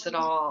 like, is it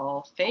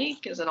all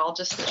fake? Is it all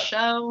just a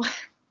show?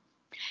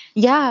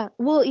 Yeah,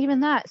 well,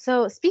 even that.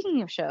 So,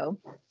 speaking of show,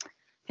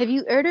 have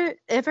you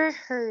ever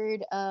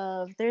heard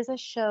of, there's a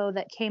show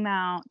that came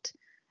out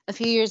a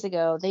few years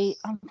ago. They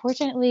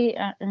unfortunately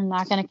are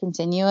not going to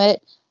continue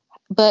it,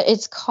 but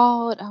it's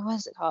called, what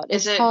is it called?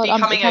 Is it called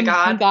Becoming a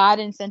God? God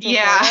in Central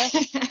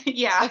Florida?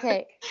 Yeah.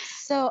 Okay,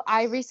 so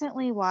I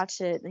recently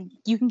watched it.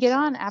 You can get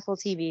on Apple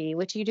TV,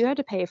 which you do have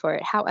to pay for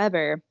it.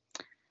 However,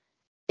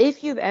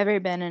 if you've ever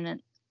been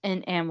in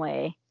an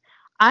Amway,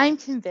 I'm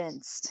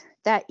convinced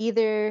that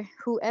either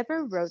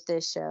whoever wrote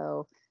this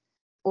show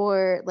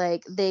or,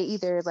 like, they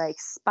either, like,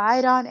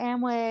 spied on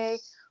Amway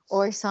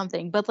or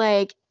something. But,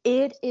 like,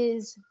 it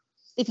is,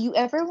 if you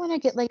ever want to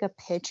get, like, a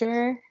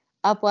picture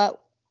of what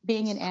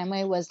being in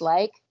Amway was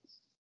like,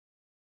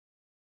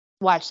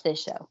 watch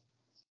this show.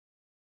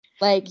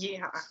 Like,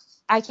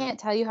 I can't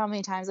tell you how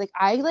many times, like,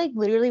 I, like,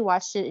 literally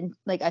watched it in,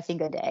 like, I think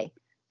a day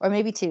or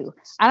maybe 2.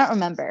 I don't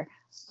remember.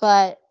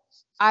 But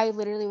I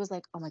literally was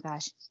like, oh my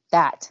gosh,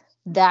 that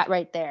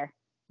right there.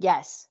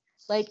 Yes.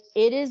 Like,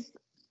 it is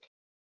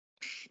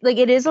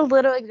a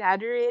little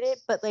exaggerated,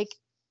 but, like,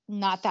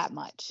 not that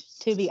much,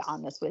 to be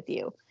honest with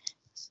you.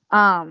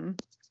 And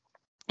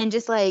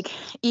just, like,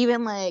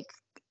 even, like,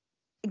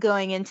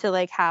 going into,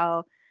 like,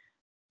 how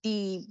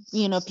the,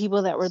 you know,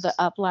 people that were the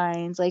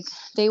uplines, like,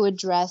 they would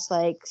dress,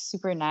 like,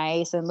 super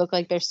nice and look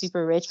like they're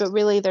super rich, but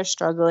really they're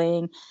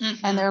struggling.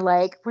 And they're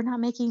like, we're not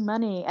making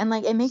money. And,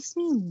 like, it makes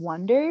me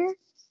wonder,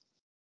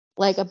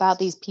 like, about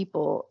these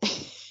people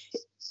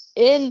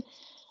in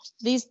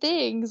these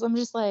things. I'm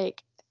just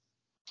like,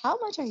 how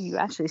much are you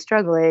actually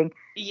struggling?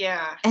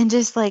 Yeah. And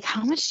just, like,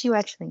 how much do you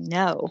actually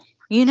know?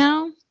 You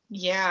know?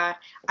 Yeah.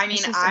 I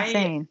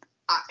mean,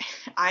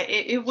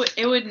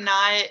 it would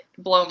not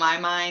blow my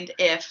mind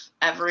if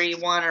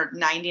everyone or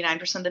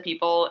 99% of the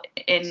people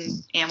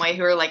in Amway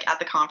who are like at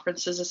the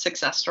conferences as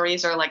success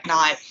stories are like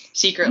not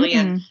secretly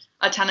in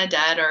a ton of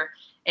debt or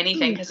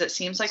anything, because it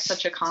seems like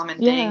such a common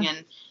thing.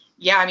 And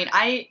yeah, I mean,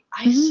 I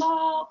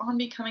saw on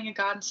Becoming a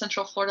God in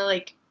Central Florida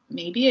like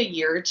maybe a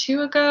year or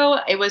two ago.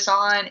 It was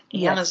on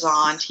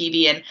Amazon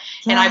TV, and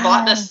I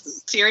bought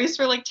this series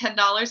for like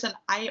 $10, and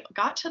I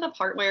got to the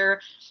part where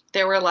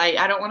there were like,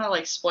 I don't want to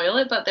like spoil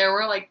it, but there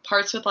were like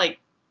parts with like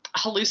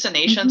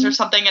hallucinations or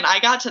something, and I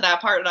got to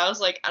that part and I was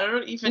like, I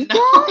don't even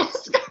know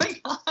what's going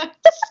on.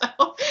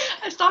 So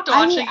I stopped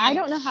watching. I mean, I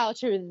don't know how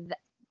true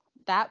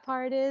that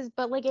part is,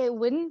 but like it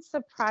wouldn't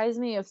surprise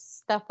me if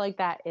stuff like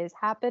that is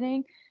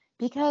happening,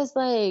 because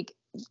like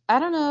I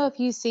don't know if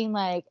you've seen,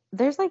 like,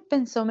 there's like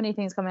been so many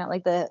things coming out,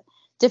 like the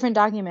different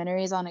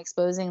documentaries on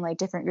exposing like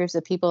different groups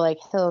of people, like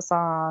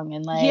Hillsong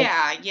and like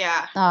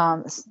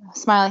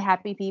Smiley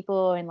Happy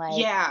People and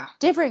like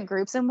different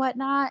groups and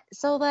whatnot.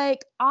 So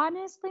like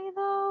honestly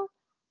though,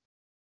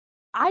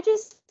 I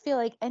just feel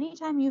like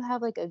anytime you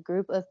have like a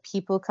group of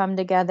people come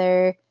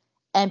together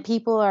and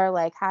people are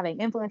like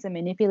having influence and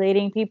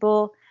manipulating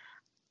people,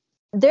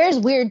 there's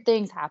weird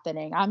things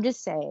happening. I'm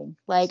just saying,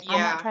 like, I'm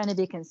not trying to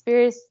be a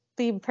conspiracy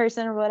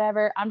person or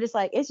whatever. I'm just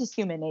like, it's just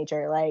human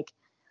nature. Like,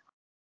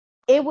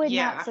 it would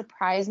not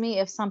surprise me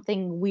if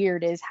something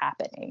weird is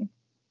happening,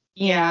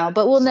 you know,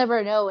 but we'll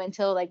never know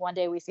until like one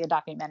day we see a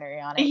documentary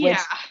on it, which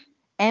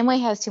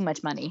Amway has too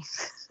much money.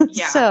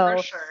 So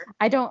for sure.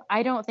 I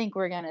don't think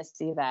we're going to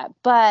see that,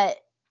 but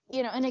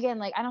you know, and again,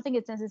 like, I don't think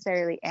it's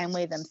necessarily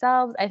Amway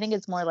themselves. I think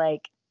it's more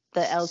like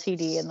the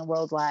LTD and the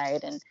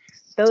worldwide and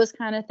those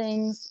kind of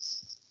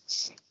things.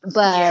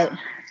 But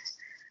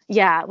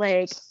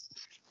like,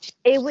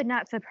 it would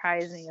not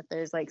surprise me if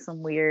there's like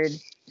some weird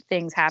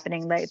things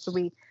happening like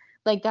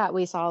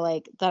we saw,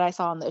 like that I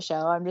saw on the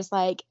show. I'm just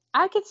like,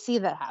 I could see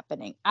that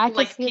happening. I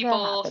could see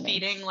people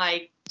feeding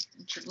like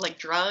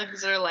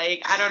drugs or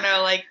like, I don't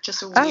know, like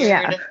just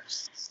weird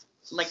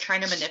like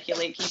trying to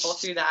manipulate people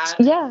through that.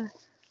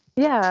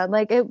 Yeah,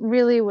 like it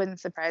really wouldn't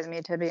surprise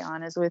me, to be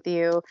honest with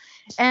you.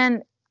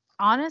 And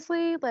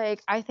honestly,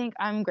 like, I think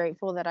I'm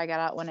grateful that I got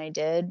out when I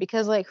did,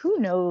 because like, who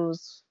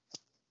knows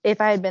if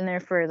I had been there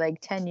for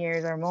like 10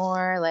 years or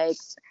more. Like,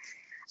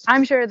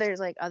 I'm sure there's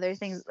like other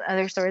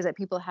stories that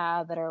people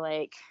have that are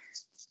like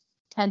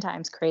 10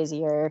 times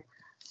crazier.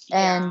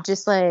 And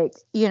just like,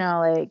 you know,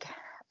 like,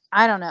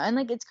 I don't know. And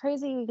like, it's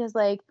crazy because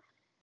like,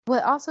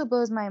 what also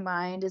blows my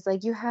mind is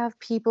like, you have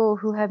people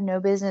who have no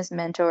business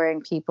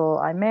mentoring people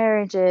on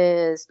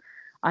marriages,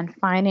 on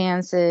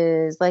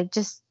finances, like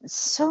just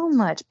so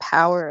much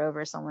power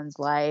over someone's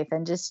life,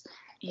 and just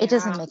it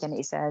doesn't make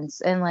any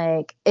sense. And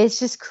like, it's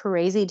just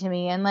crazy to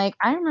me. And like,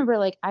 I remember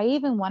like, I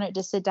even wanted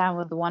to sit down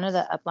with one of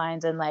the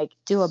uplines and like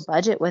do a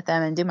budget with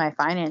them and do my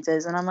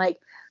finances. And I'm like,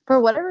 for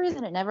whatever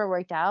reason, it never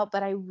worked out.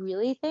 But I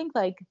really think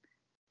like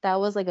that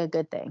was like a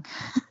good thing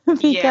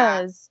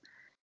because,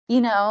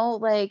 you know,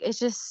 like, it's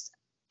just,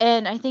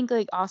 and I think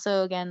like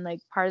also, again,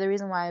 like part of the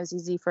reason why it was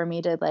easy for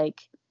me to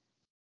like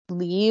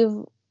leave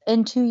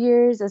in 2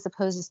 years as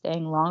opposed to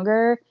staying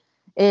longer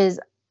is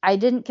I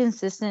didn't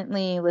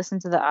consistently listen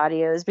to the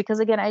audios,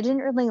 because again, I didn't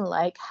really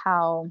like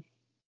how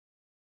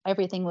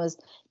everything was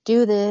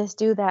do this,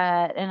 do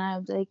that. And I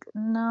was like,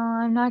 no,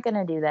 I'm not going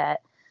to do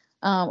that.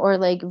 Or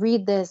like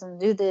read this and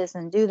do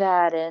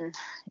that. And,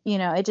 you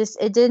know, it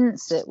didn't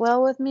sit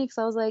well with me, because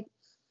I was like,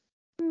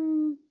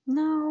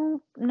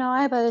 no,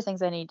 I have other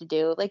things I need to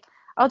do. Like,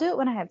 I'll do it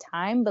when I have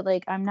time, but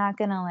like, I'm not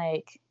going to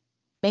like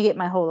make it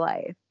my whole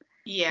life.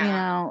 You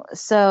know,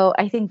 so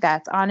I think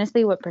that's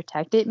honestly what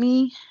protected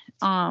me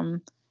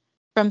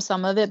from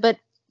some of it. But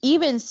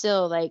even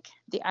still, like,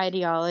 the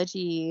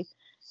ideology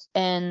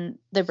and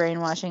the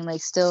brainwashing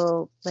like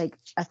still like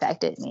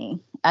affected me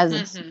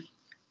as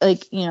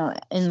like, you know,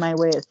 in my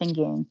way of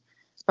thinking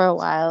for a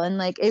while. And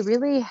like, it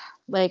really,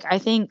 like, I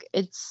think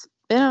it's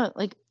been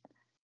like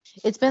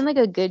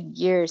a good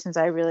year since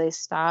I really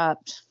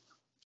stopped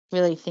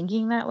really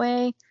thinking that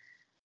way.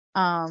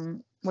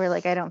 Where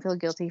like, I don't feel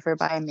guilty for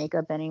buying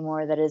makeup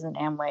anymore that isn't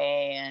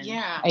Amway, and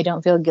I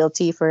don't feel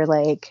guilty for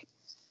like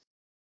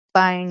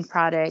buying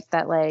product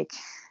that, like,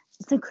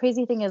 the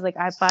crazy thing is like,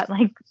 I bought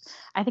like,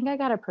 I think I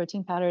got a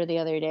protein powder the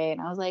other day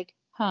and I was like,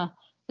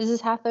 this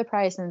is half the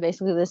price and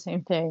basically the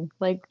same thing.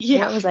 Like,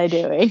 what was I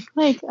doing?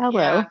 Like,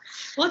 hello.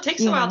 Well, it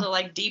takes a while to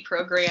like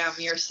deprogram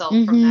yourself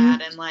from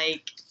that, and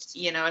like,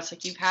 you know, it's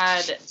like you've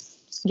had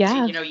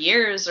you know,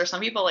 years, or some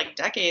people like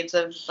decades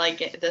of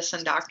like this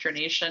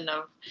indoctrination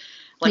of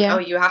like, oh,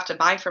 you have to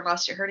buy from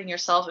us, you're hurting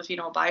yourself if you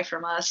don't buy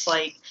from us,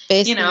 like,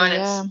 basically, you know.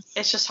 And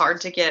it's just hard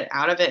to get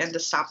out of it and to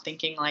stop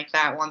thinking like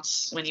that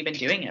when you've been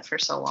doing it for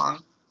so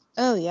long.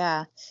 Oh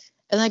yeah.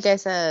 And like I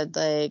said,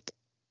 like,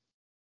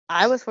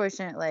 I was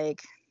fortunate,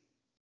 like,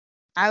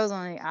 I was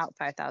only out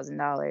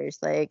 $5,000,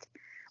 like,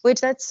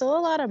 which that's still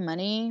a lot of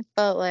money,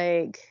 but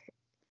like,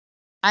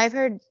 I've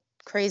heard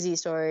crazy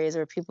stories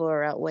where people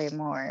are out way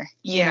more,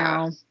 you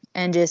know,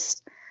 and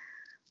just,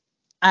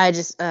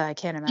 I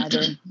can't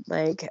imagine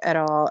like at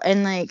all.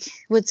 And like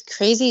what's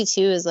crazy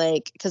too is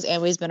like because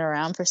Amway's been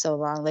around for so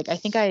long. Like I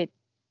think I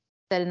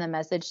said in the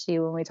message to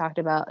you when we talked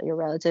about your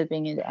relative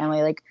being into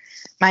Amway, like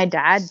my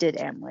dad did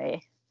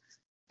Amway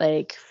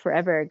like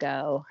forever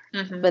ago.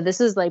 Mm-hmm. But this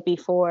is like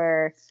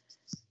before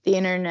the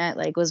internet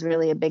like was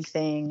really a big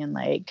thing, and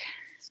like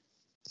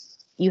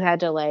you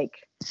had to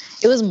like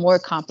it was more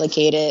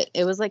complicated.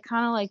 It was like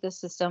kind of like the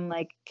system,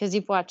 like because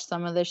you've watched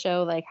some of the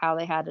show, like how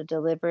they had to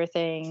deliver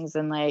things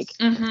and like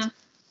Mm-hmm.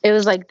 it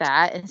was like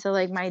that. And so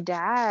like my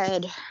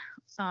dad,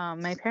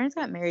 my parents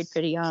got married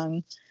pretty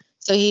young,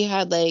 so he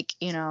had like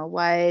a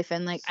wife,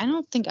 and like I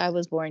don't think I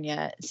was born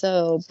yet.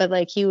 So but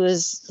like he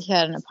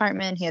had an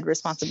apartment, he had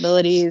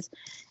responsibilities,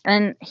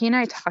 and he and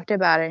I talked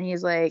about it, and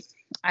he's like,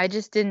 I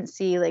just didn't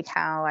see like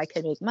how I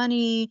could make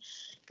money.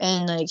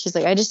 And like he's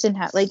like, I just didn't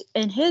have like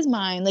in his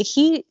mind, like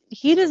he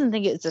doesn't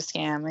think it's a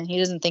scam and he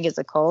doesn't think it's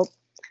a cult.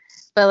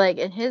 But like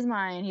in his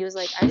mind, he was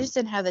like, I just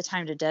didn't have the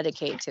time to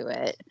dedicate to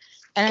it.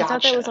 And I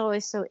thought that was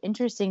always so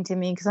interesting to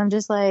me because I'm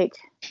just like,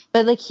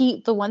 but like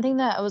the one thing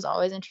that was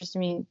always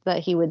interesting to me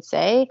that he would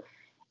say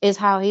is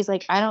how he's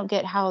like, I don't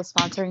get how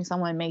sponsoring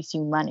someone makes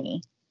you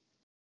money.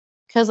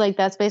 Because like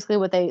that's basically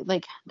what they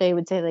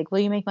would say, like,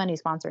 well, you make money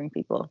sponsoring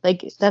people.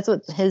 Like that's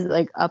what his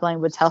like upline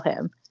would tell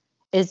him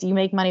is you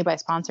make money by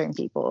sponsoring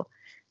people.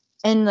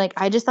 And like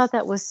I just thought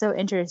that was so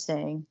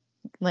interesting.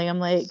 Like I'm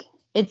like,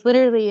 it's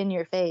literally in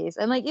your face.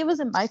 And like it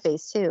was in my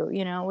face too,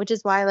 which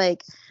is why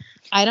like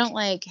I don't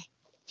like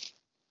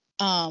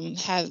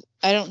I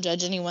don't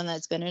judge anyone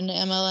that's been in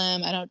an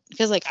MLM. I don't,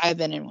 because like I've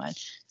been in one.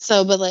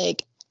 So but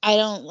like I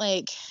don't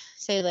like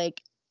say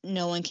like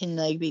no one can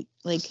like be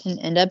like can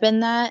end up in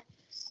that.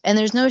 And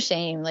there's no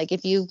shame. Like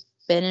if you've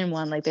been in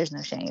one, like there's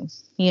no shame.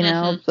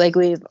 Mm-hmm. Like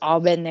we've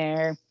all been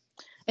there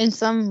in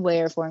some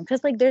way or form,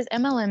 because like there's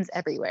MLMs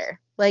everywhere,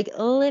 like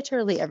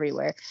literally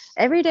everywhere.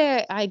 Every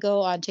day I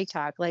go on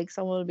TikTok, like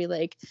someone would be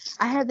like,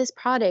 I have this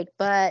product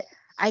but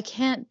I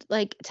can't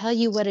like tell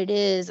you what it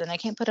is and I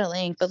can't put a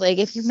link, but like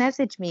if you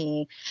message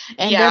me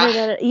and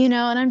and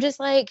I'm just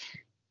like,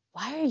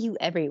 why are you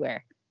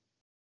everywhere?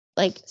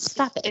 Like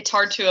stop it. It's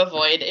hard to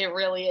avoid. It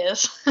really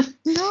is.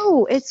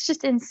 No, it's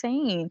just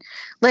insane.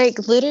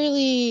 Like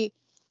literally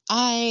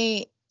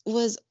I've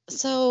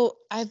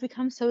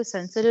become so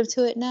sensitive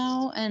to it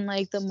now, and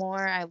like the more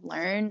I've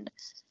learned,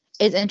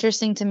 it's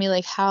interesting to me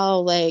like how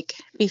like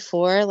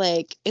before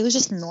like it was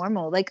just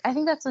normal. Like I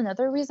think that's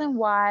another reason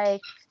why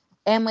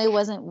Amway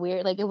wasn't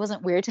weird. Like it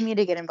wasn't weird to me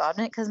to get involved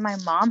in it because my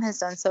mom has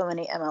done so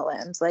many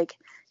MLMs. Like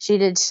she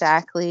did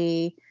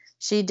Shackley,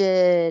 she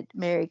did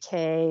Mary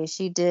Kay,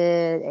 she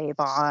did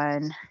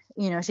Avon,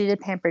 she did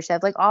Pamper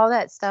Chef, like all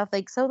that stuff.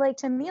 Like so like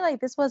to me like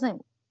this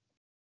wasn't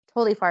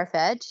totally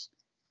far-fetched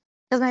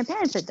because my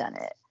parents had done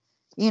it.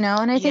 And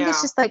I think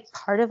it's just like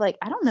part of like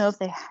I don't know if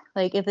they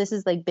like if this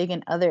is like big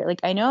in other,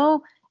 like I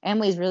know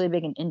Amway is really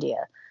big in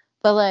India,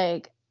 but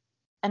like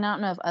and I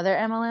don't know if other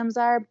MLMs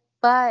are,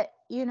 but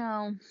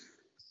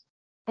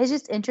it's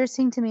just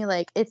interesting to me.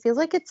 Like it feels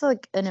like it's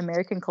like an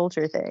American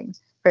culture thing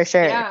for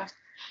sure. Yeah.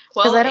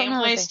 Well, I don't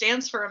know Amway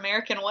stands for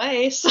American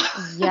Way. So.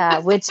 Yeah,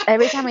 which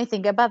every time I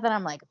think about that,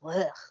 I'm like,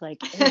 ugh,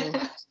 like, ew.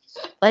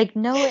 Like,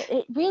 no,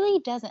 it really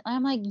doesn't.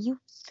 I'm like,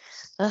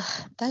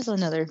 that's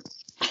another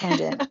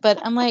tangent.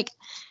 But I'm like,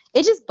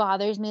 it just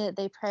bothers me that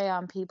they prey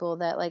on people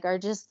that like are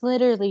just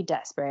literally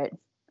desperate.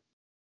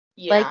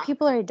 Yeah. Like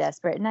people are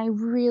desperate, and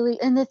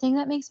and the thing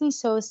that makes me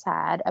so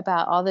sad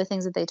about all the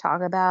things that they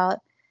talk about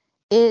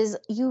is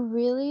you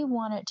really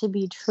want it to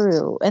be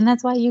true, and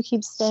that's why you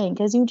keep staying,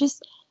 because you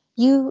just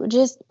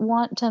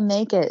want to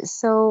make it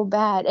so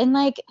bad. And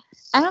like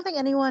I don't think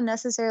anyone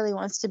necessarily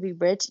wants to be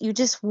rich. You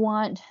just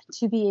want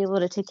to be able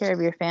to take care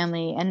of your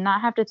family and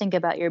not have to think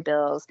about your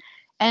bills,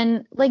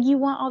 and like you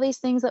want all these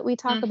things that we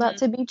talk about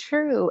to be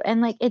true,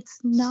 and like it's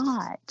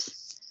not.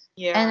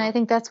 Yeah. And I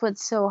think that's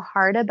what's so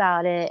hard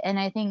about it, and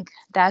I think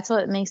that's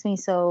what makes me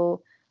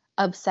so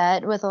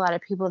upset with a lot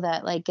of people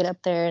that like get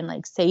up there and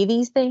like say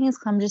these things.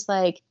 I'm just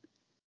like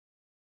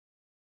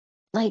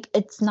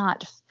it's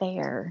not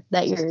fair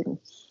that you're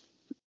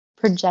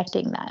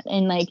projecting that,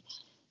 and like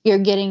you're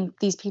getting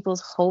these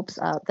people's hopes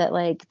up that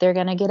like they're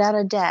gonna get out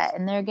of debt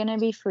and they're gonna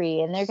be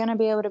free and they're gonna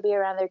be able to be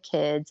around their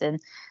kids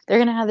and they're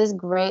gonna have this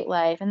great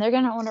life and they're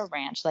gonna own a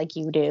ranch like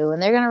you do and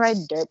they're gonna ride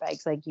dirt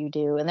bikes like you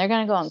do and they're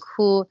gonna go on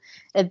cool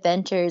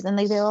adventures. And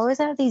like they always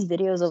have these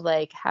videos of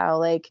like how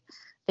like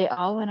they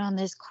all went on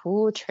this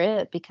cool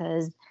trip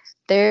because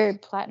they're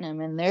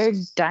platinum and they're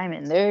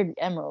diamond, they're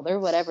emerald, or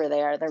whatever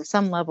they are. They're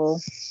some level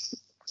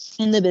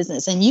in the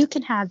business and you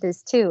can have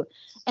this too.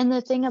 And the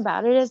thing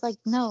about it is like,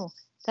 no,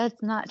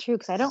 that's not true,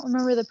 because I don't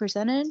remember the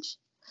percentage,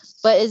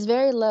 but it's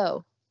very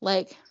low.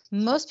 Like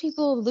most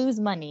people lose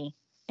money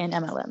in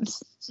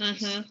MLMs.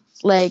 Mm-hmm.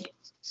 Like,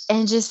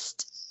 and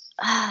just,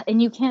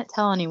 and you can't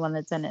tell anyone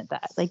that's in it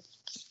that like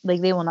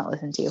they will not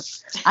listen to you.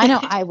 I know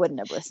I wouldn't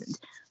have listened.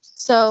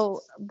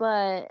 So,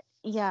 but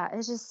yeah,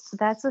 it's just,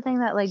 that's the thing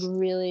that like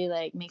really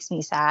like makes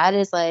me sad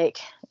is like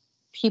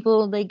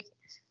people like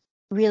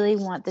really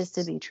want this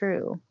to be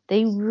true.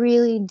 They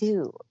really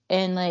do.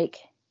 And like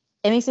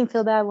it makes me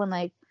feel bad when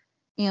like,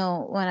 you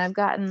know, when I've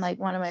gotten like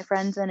one of my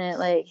friends in it,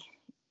 like,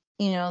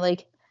 you know,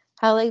 like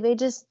how like they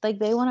just like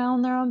they want to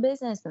own their own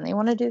business and they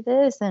want to do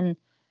this, and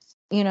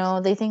you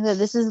know, they think that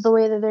this is the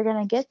way that they're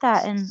going to get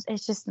that, and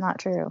it's just not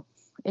true.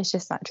 It's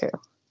just not true.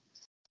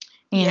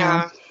 You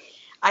know?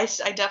 I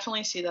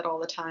definitely see that all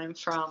the time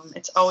from,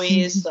 it's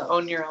always the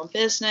own your own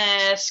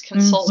business,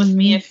 consult with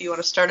me if you want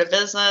to start a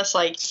business.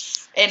 Like,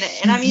 and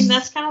I mean,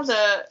 that's kind of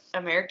the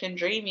American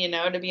dream, you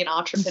know, to be an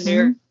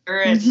entrepreneur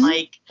and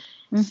like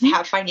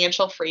have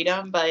financial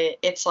freedom, but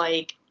it's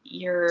like,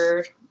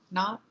 you're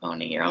not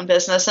owning your own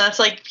business. And it's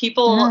like,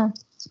 people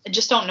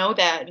just don't know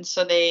that. And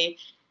so they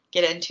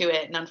get into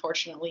it and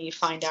unfortunately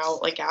find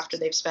out like after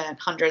they've spent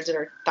hundreds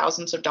or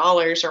thousands of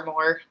dollars or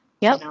more,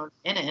 you know,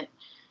 in it.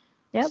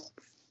 Yep.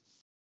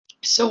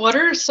 So what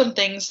are some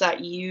things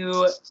that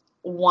you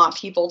want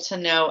people to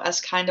know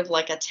as kind of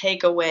like a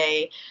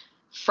takeaway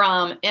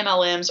from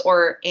MLMs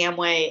or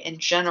Amway in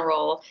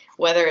general,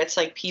 whether it's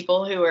like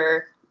people who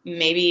are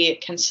maybe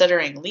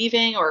considering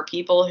leaving or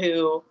people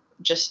who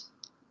just,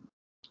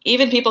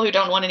 even people who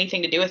don't want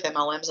anything to do with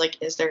MLMs,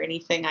 like, is there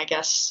anything, I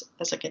guess,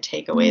 as like a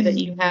takeaway that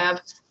you have?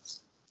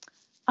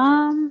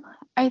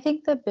 I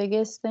think the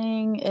biggest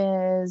thing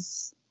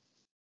is,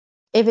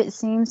 if it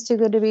seems too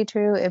good to be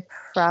true, it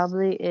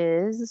probably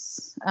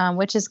is,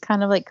 which is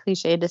kind of like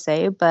cliche to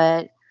say,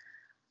 but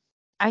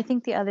I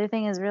think the other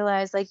thing is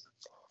realize like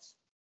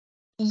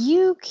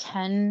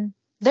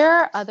there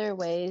are other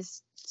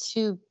ways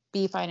to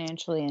be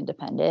financially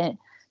independent.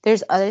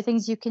 There's other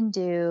things you can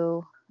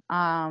do.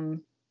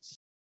 And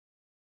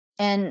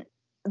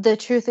the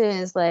truth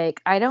is,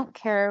 like, I don't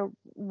care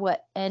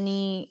what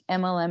any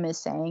MLM is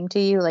saying to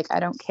you. Like, I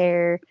don't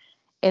care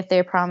if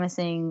they're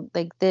promising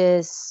like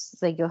this,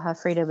 like you'll have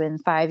freedom in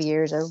 5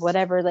 years or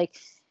whatever. Like,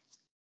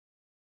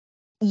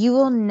 you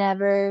will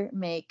never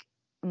make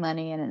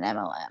money in an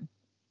MLM.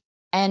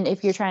 And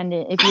if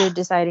you're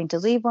deciding to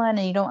leave one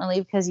and you don't want to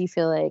leave because you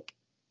feel like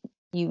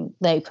you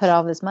like put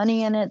all this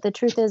money in it, the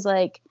truth is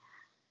like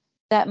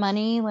that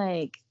money,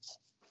 like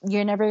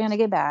you're never going to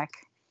get back,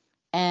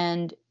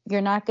 and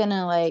you're not going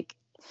to like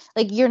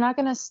you're not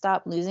going to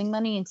stop losing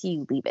money until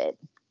you leave it,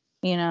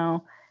 you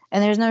know?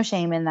 And there's no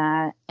shame in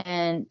that.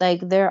 And like,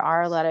 there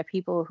are a lot of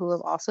people who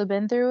have also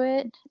been through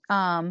it.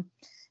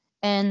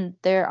 And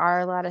there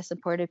are a lot of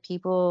supportive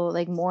people,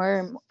 like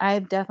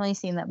I've definitely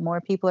seen that more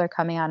people are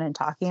coming out and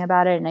talking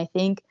about it. And I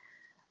think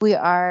we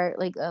are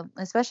like,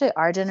 especially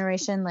our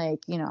generation, like,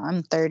 you know,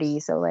 I'm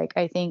 30. So like,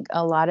 I think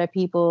a lot of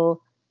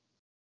people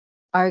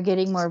are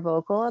getting more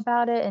vocal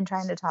about it and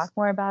trying to talk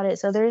more about it.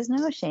 So there's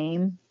no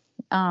shame.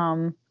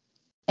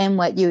 And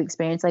what you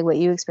experience, like what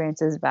you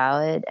experience is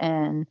valid.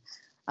 And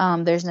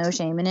there's no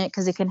shame in it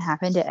because it can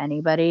happen to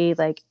anybody.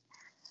 Like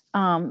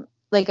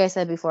I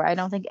said before, I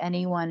don't think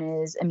anyone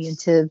is immune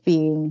to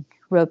being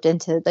roped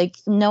into, like,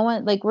 no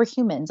one, like, we're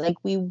humans. Like,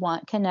 we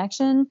want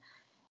connection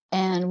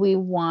and we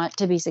want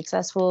to be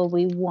successful.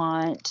 We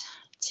want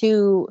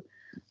to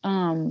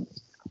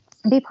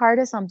be part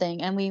of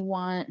something, and we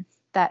want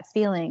that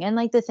feeling. And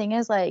like, the thing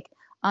is, like,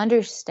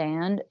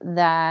 understand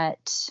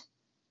that,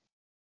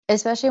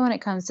 especially when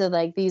it comes to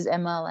like these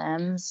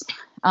MLMs,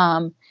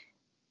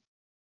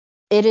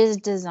 it is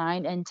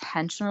designed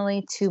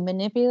intentionally to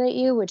manipulate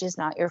you, which is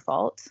not your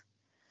fault.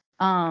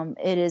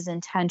 It is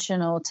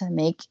intentional to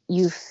make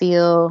you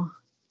feel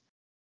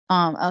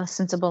a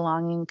sense of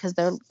belonging, because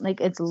they're like,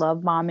 it's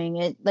love bombing.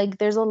 It, like,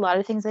 there's a lot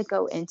of things that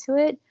go into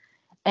it,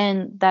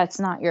 and that's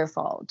not your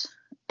fault.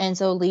 And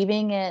so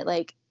leaving it,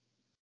 like,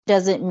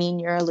 doesn't mean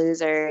you're a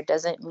loser. It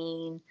doesn't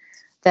mean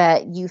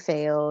that you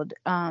failed.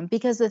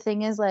 Because the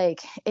thing is, like,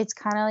 it's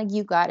kind of like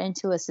you got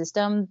into a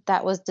system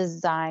that was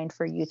designed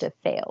for you to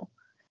fail.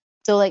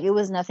 So like, it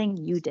was nothing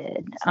you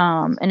did.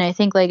 And I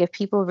think, like, if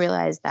people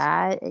realize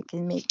that, it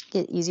can make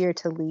it easier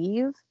to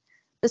leave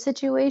the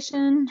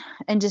situation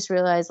and just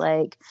realize,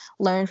 like,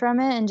 learn from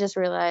it and just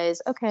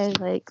realize, okay,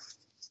 like,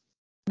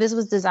 this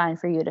was designed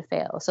for you to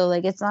fail. So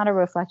like, it's not a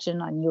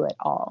reflection on you at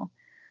all.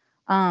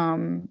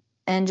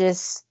 And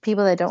just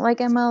people that don't like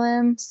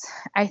MLMs,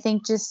 I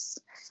think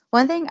just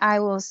one thing I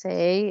will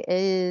say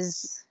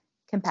is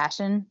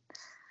compassion.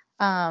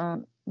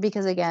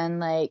 Because again,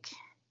 like,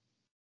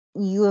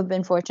 you have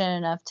been fortunate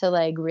enough to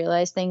like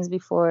realize things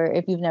before,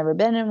 if you've never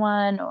been in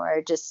one,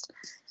 or just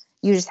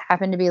you just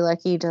happen to be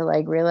lucky to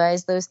like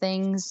realize those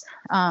things.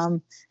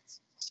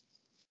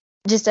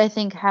 Just, I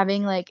think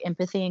having like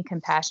empathy and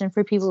compassion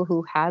for people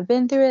who have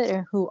been through it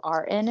or who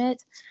are in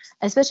it,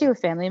 especially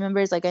with family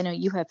members. Like, I know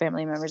you have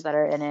family members that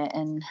are in it,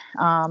 and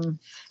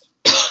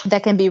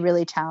that can be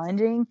really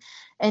challenging.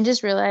 And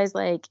just realize,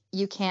 like,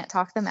 you can't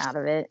talk them out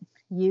of it.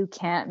 You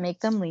can't make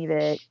them leave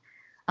it.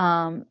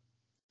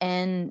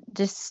 And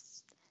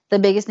just the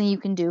biggest thing you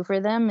can do for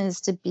them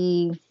is to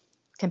be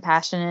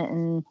compassionate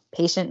and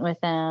patient with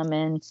them.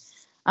 And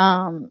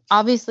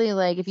obviously,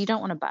 like, if you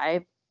don't want to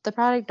buy the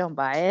product, don't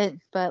buy it.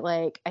 But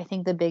like, I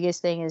think the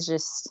biggest thing is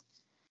just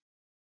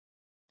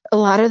a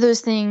lot of those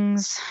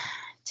things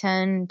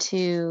tend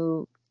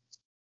to,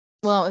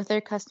 well, if they're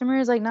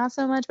customers, like, not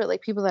so much, but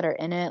like people that are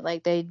in it,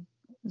 like, they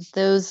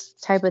those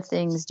type of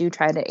things do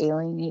try to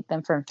alienate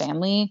them from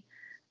family,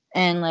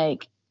 and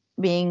like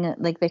being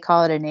like they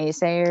call it a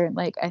naysayer.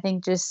 Like I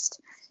think just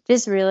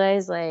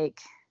realize like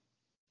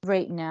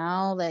right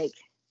now like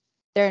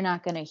they're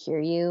not going to hear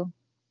you,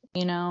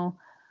 you know,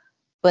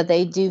 but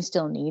they do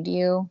still need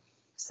you.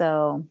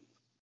 So,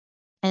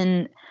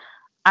 and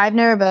I've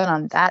never been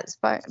on that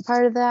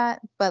part of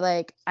that, but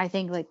like I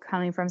think like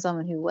coming from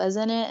someone who was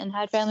in it and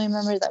had family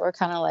members that were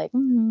kind of like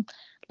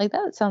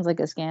that sounds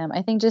like a scam.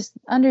 I think just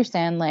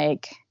understand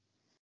like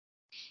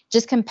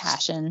just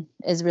compassion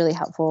is really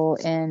helpful,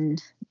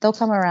 and they'll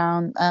come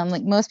around.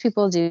 Like most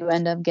people do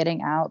end up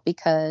getting out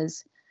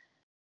because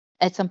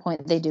at some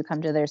point they do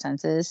come to their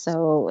senses,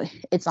 so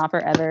it's not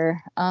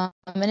forever. And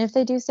if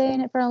they do stay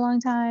in it for a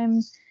long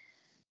time,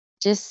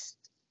 just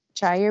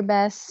try your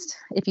best.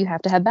 If you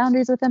have to have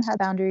boundaries with them, have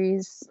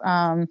boundaries.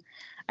 I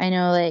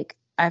know like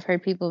I've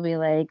heard people be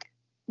like,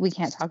 we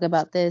can't talk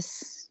about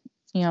this,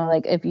 you know,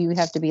 like if you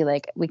have to be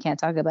like, we can't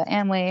talk about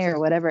Amway or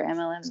whatever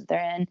MLM that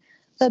they're in,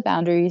 but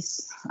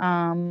boundaries.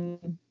 But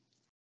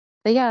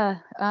yeah,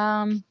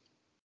 I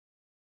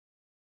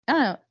don't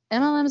know.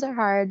 MLMs are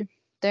hard.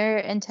 They're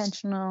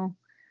intentional,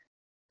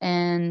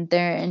 and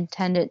they're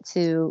intended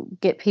to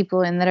get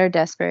people in that are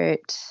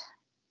desperate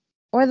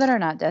or that are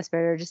not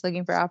desperate or just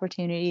looking for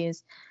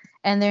opportunities.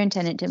 And they're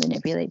intended to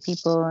manipulate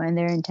people, and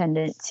they're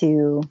intended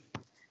to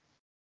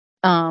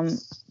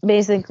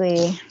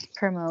basically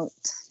promote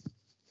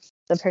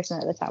the person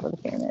at the top of the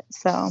pyramid.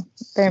 So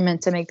they're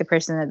meant to make the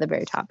person at the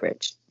very top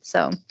rich.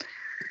 So,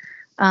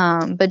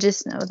 but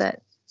just know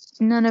that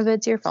none of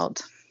it's your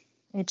fault.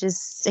 It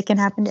can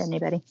happen to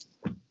anybody.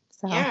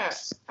 So. Yeah,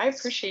 I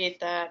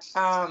appreciate that.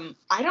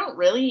 I don't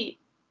really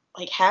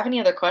like have any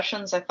other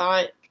questions. I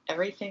thought all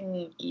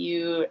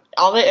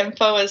the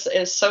info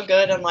is so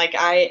good, and like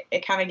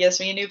it kind of gives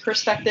me a new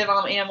perspective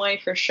on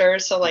Amway for sure.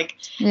 So like,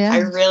 yeah. I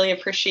really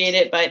appreciate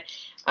it. But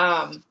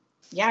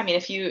yeah, I mean,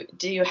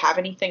 do you have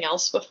anything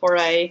else before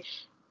I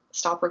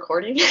stop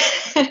recording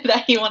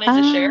that you wanted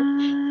to share?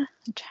 I'm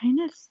trying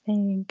to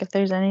think if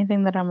there's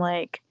anything that I'm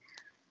like,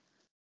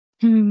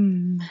 I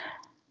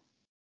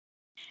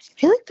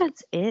feel like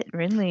that's it,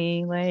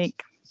 really.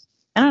 Like,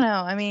 I don't know.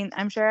 I mean,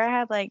 I'm sure I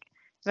had like,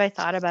 if I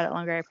thought about it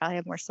longer, I probably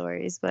have more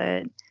stories,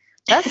 but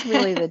that's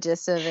really the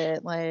gist of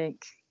it.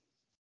 Like,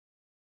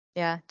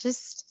 yeah,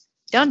 just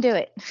don't do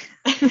it.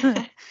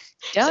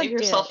 Don't save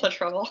yourself the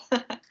trouble.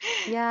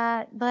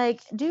 Yeah,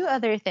 like do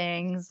other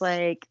things.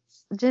 Like,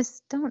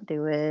 just don't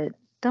do it.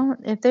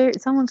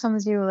 If someone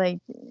comes to you like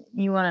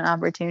you want an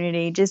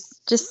opportunity,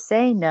 just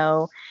say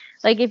no.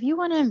 Like if you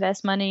want to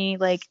invest money,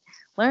 like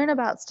learn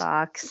about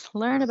stocks,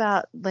 learn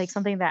about like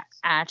something that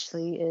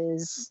actually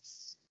is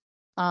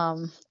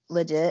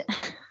legit.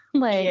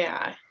 Like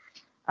yeah.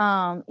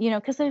 You know,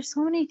 because there's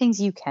so many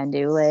things you can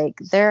do. Like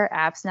there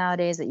are apps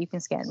nowadays that you can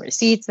scan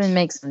receipts and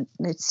make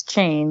it's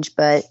change,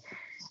 but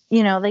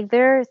you know, like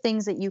there are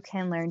things that you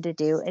can learn to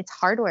do. It's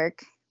hard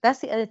work. That's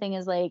the other thing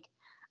is like,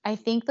 I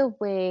think the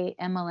way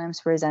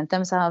MLMs present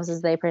themselves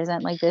is they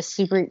present like this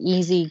super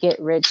easy,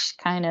 get rich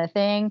kind of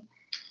thing.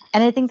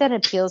 And I think that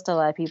appeals to a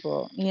lot of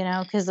people, you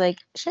know, because like,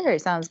 sure,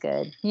 it sounds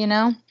good, you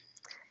know,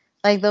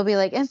 like they'll be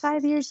like, in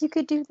 5 years, you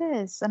could do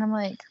this. And I'm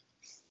like,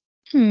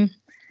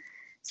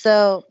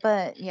 So,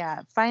 but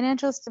yeah,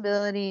 financial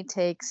stability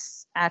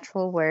takes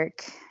actual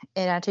work.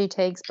 It actually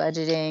takes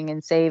budgeting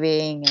and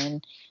saving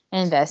and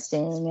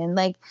investing, and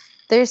like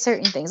there's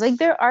certain things. Like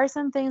there are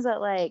some things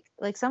that like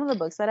some of the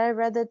books that I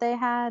read that they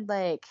had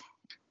like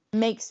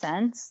make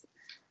sense.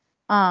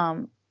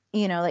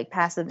 You know, like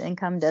passive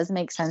income does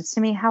make sense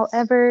to me.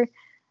 However,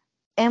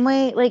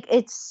 Amway, like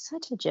it's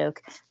such a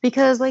joke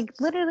because like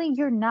literally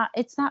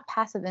it's not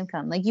passive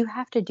income. Like you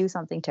have to do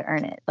something to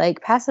earn it.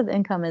 Like passive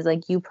income is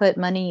like you put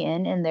money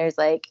in and there's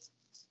like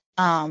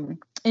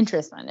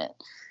interest on it,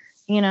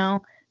 you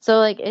know? So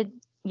like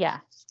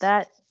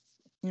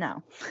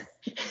no.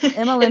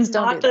 MLMs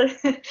don't do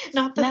that.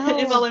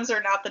 MLMs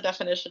are not the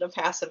definition of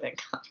passive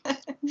income.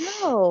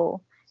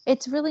 No.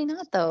 It's really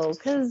not though,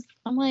 because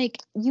I'm like,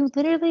 you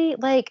literally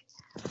like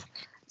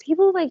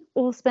people like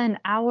will spend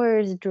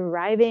hours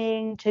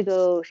driving to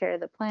go share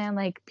the plan.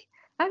 Like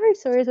I've heard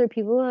stories where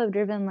people have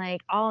driven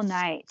like all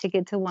night to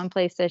get to one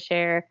place to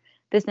share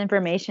this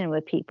information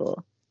with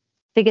people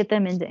to get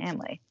them into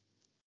Amway.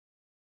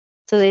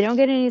 So they don't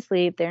get any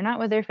sleep. They're not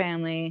with their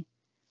family.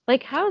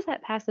 Like, how is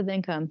that passive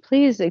income?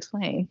 Please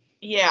explain.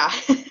 Yeah.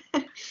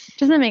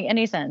 Doesn't make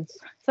any sense.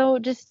 So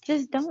just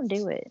don't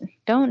do it.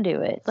 Don't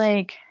do it.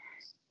 Like,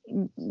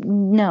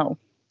 no.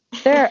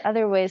 There are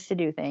other ways to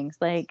do things.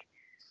 Like,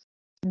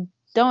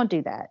 don't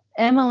do that.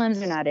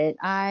 MLMs are not it.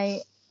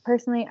 I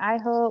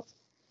hope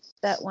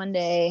that one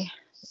day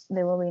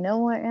there will be no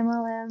more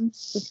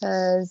MLMs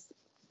because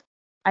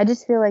I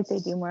just feel like they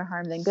do more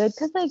harm than good.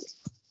 Because, like,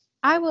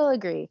 I will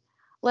agree.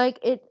 Like,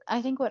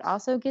 I think what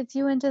also gets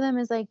you into them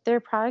is, like, their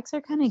products are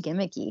kind of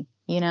gimmicky,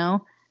 you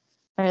know?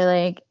 Or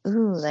like,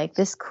 ooh, like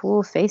this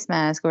cool face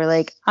mask, or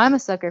like I'm a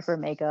sucker for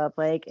makeup.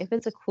 Like if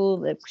it's a cool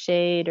lip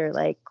shade or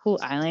like cool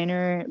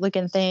eyeliner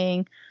looking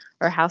thing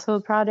or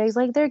household products,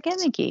 like they're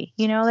gimmicky,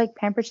 like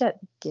Pampered Chef,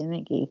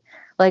 gimmicky.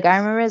 Like I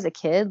remember as a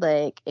kid,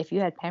 like if you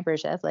had Pampered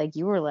Chef, like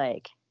you were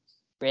like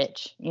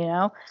rich,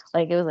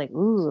 like it was like,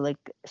 ooh, like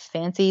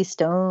fancy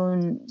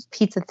stone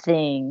pizza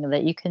thing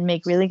that you can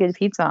make really good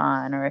pizza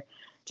on, or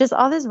just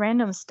all this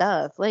random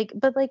stuff. Like,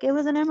 but like it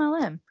was an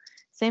MLM.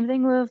 Same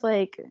thing with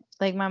like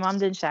my mom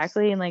did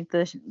Shackley and like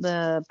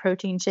the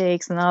protein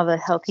shakes and all the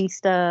healthy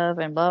stuff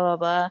and blah blah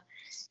blah.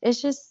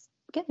 It's just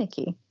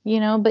gimmicky,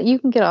 but you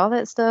can get all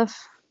that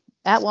stuff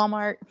at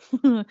Walmart,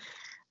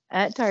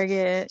 at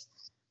Target,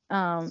 For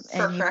and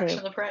a you fraction pay,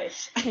 of the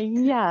price.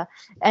 yeah,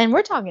 and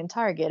we're talking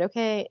Target,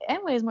 okay?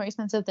 Amway is more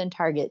expensive than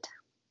Target.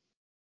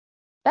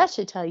 That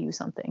should tell you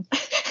something,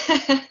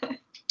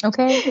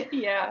 okay?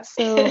 Yeah.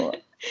 So,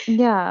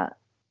 yeah,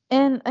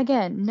 and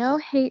again, no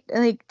hate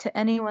like to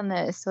anyone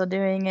that is still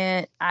doing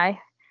it. I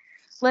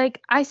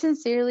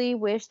sincerely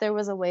wish there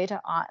was a way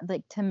to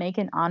like to make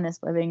an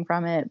honest living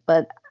from it,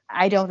 but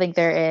I don't think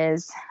there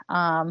is.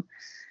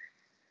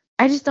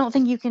 I just don't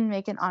think you can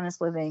make an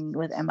honest living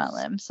with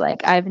MLMs.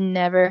 Like I've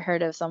never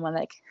heard of someone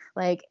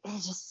like it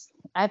just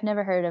I've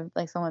never heard of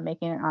like someone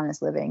making an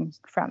honest living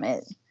from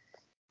it,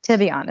 to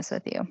be honest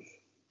with you.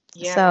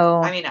 Yeah.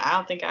 So I mean, I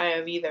don't think I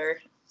have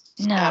either.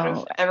 Out of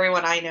no,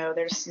 everyone I know,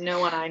 there's no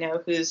one I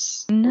know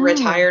who's no,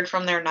 retired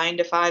from their 9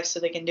 to 5 so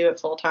they can do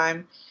it full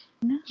time.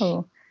 no.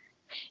 No,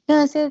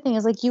 that's the other thing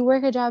is like you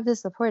work a job to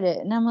support it.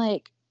 And I'm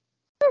like,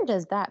 where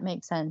does that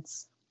make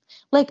sense?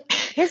 Like,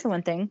 here's the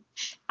one thing.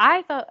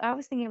 I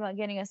was thinking about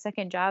getting a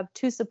second job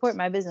to support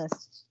my business.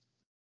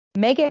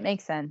 Make it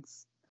make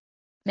sense.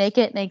 Make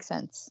it make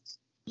sense.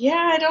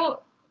 Yeah, I don't.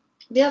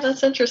 Yeah,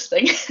 that's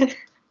interesting.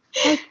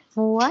 Like,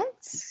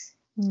 what?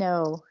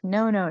 No,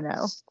 no, no,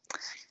 no.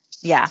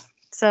 Yeah.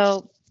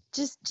 So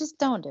just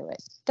don't do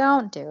it.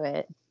 Don't do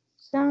it.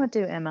 Don't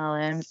do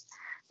MLMs.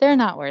 They're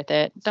not worth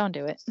it. Don't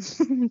do it.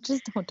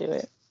 Just don't do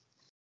it.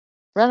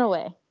 Run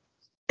away.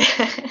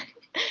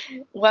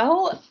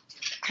 Well,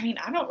 I mean,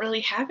 I don't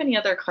really have any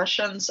other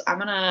questions. I'm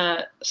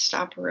gonna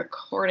stop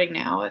recording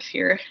now if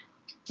you're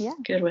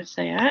good with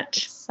that.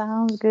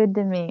 Sounds good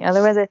to me.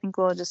 Otherwise, I think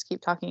we'll just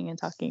keep talking and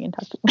talking and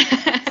talking.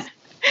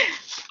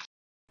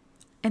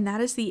 And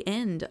that is the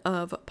end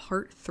of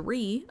part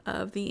 3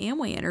 of the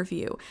Amway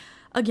interview.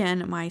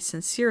 Again, my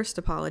sincerest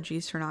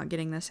apologies for not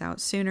getting this out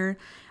sooner.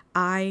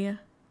 I,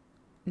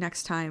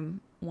 next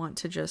time, want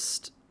to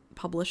just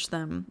publish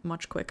them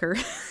much quicker.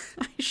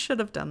 I should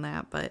have done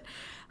that, but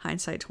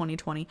hindsight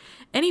 2020.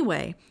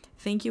 Anyway,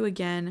 thank you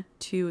again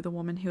to the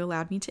woman who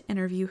allowed me to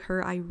interview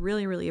her. I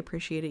really, really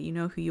appreciate it. You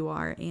know who you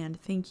are,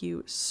 and thank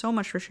you so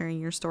much for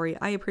sharing your story.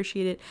 I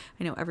appreciate it.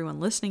 I know everyone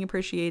listening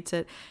appreciates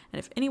it. And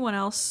if anyone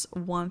else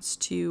wants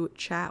to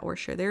chat or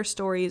share their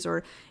stories,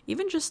 or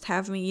even just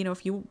have me,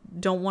 if you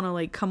don't want to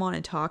like come on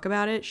and talk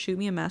about it, shoot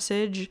me a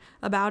message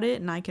about it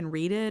and I can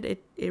read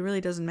it. It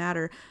really doesn't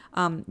matter.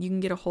 You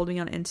can get a hold of me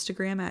on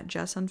Instagram at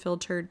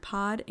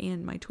JessUnfilteredPod,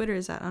 and my Twitter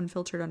is at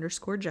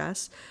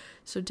unfiltered_Jess.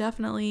 So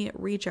definitely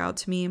reach out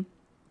to me.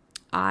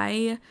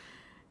 I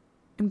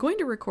am going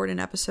to record an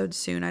episode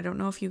soon. I don't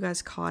know if you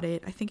guys caught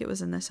it. I think it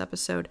was in this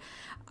episode.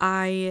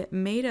 I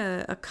made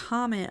a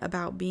comment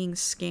about being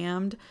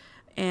scammed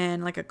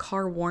and like a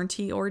car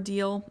warranty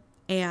ordeal.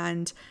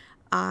 And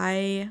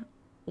I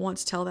want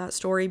to tell that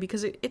story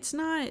because it's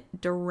not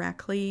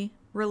directly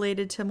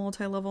related to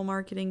multi-level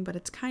marketing, but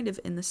it's kind of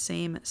in the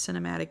same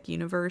cinematic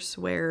universe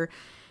where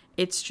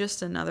it's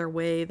just another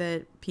way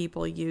that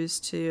people use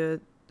to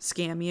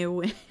scam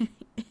you.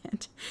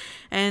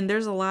 and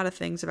there's a lot of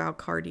things about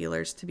car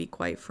dealers, to be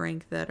quite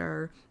frank, that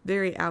are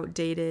very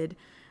outdated,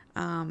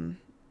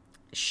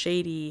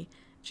 shady,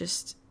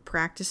 just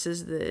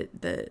practices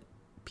that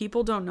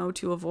people don't know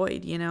to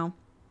avoid.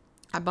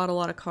 I bought a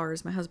lot of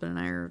cars. My husband and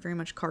I are very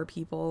much car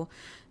people,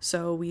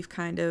 so we've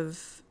kind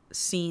of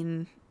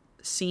seen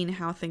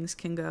how things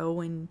can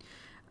go, and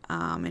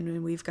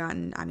we've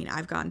gotten,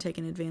 I've gotten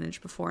taken advantage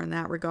before in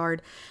that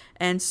regard.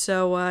 And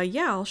so,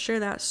 I'll share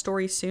that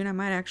story soon. I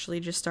might actually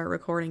just start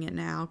recording it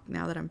now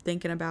that I'm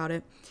thinking about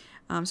it.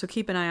 So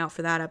keep an eye out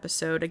for that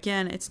episode.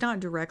 Again, it's not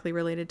directly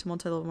related to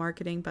multi-level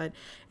marketing, but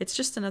it's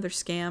just another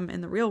scam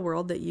in the real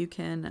world that you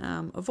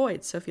can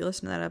avoid. So if you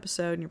listen to that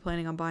episode and you're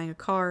planning on buying a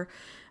car,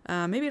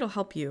 maybe it'll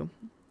help you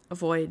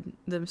avoid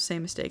the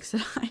same mistakes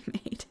that I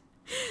made.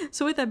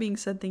 So with that being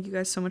said, thank you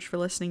guys so much for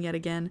listening yet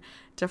again.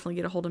 Definitely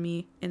get a hold of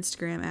me,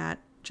 Instagram at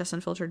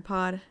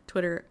JessUnfilteredPod,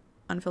 Twitter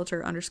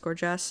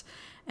unfilter_Jess,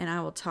 and I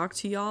will talk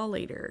to y'all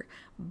later.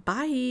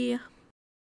 Bye!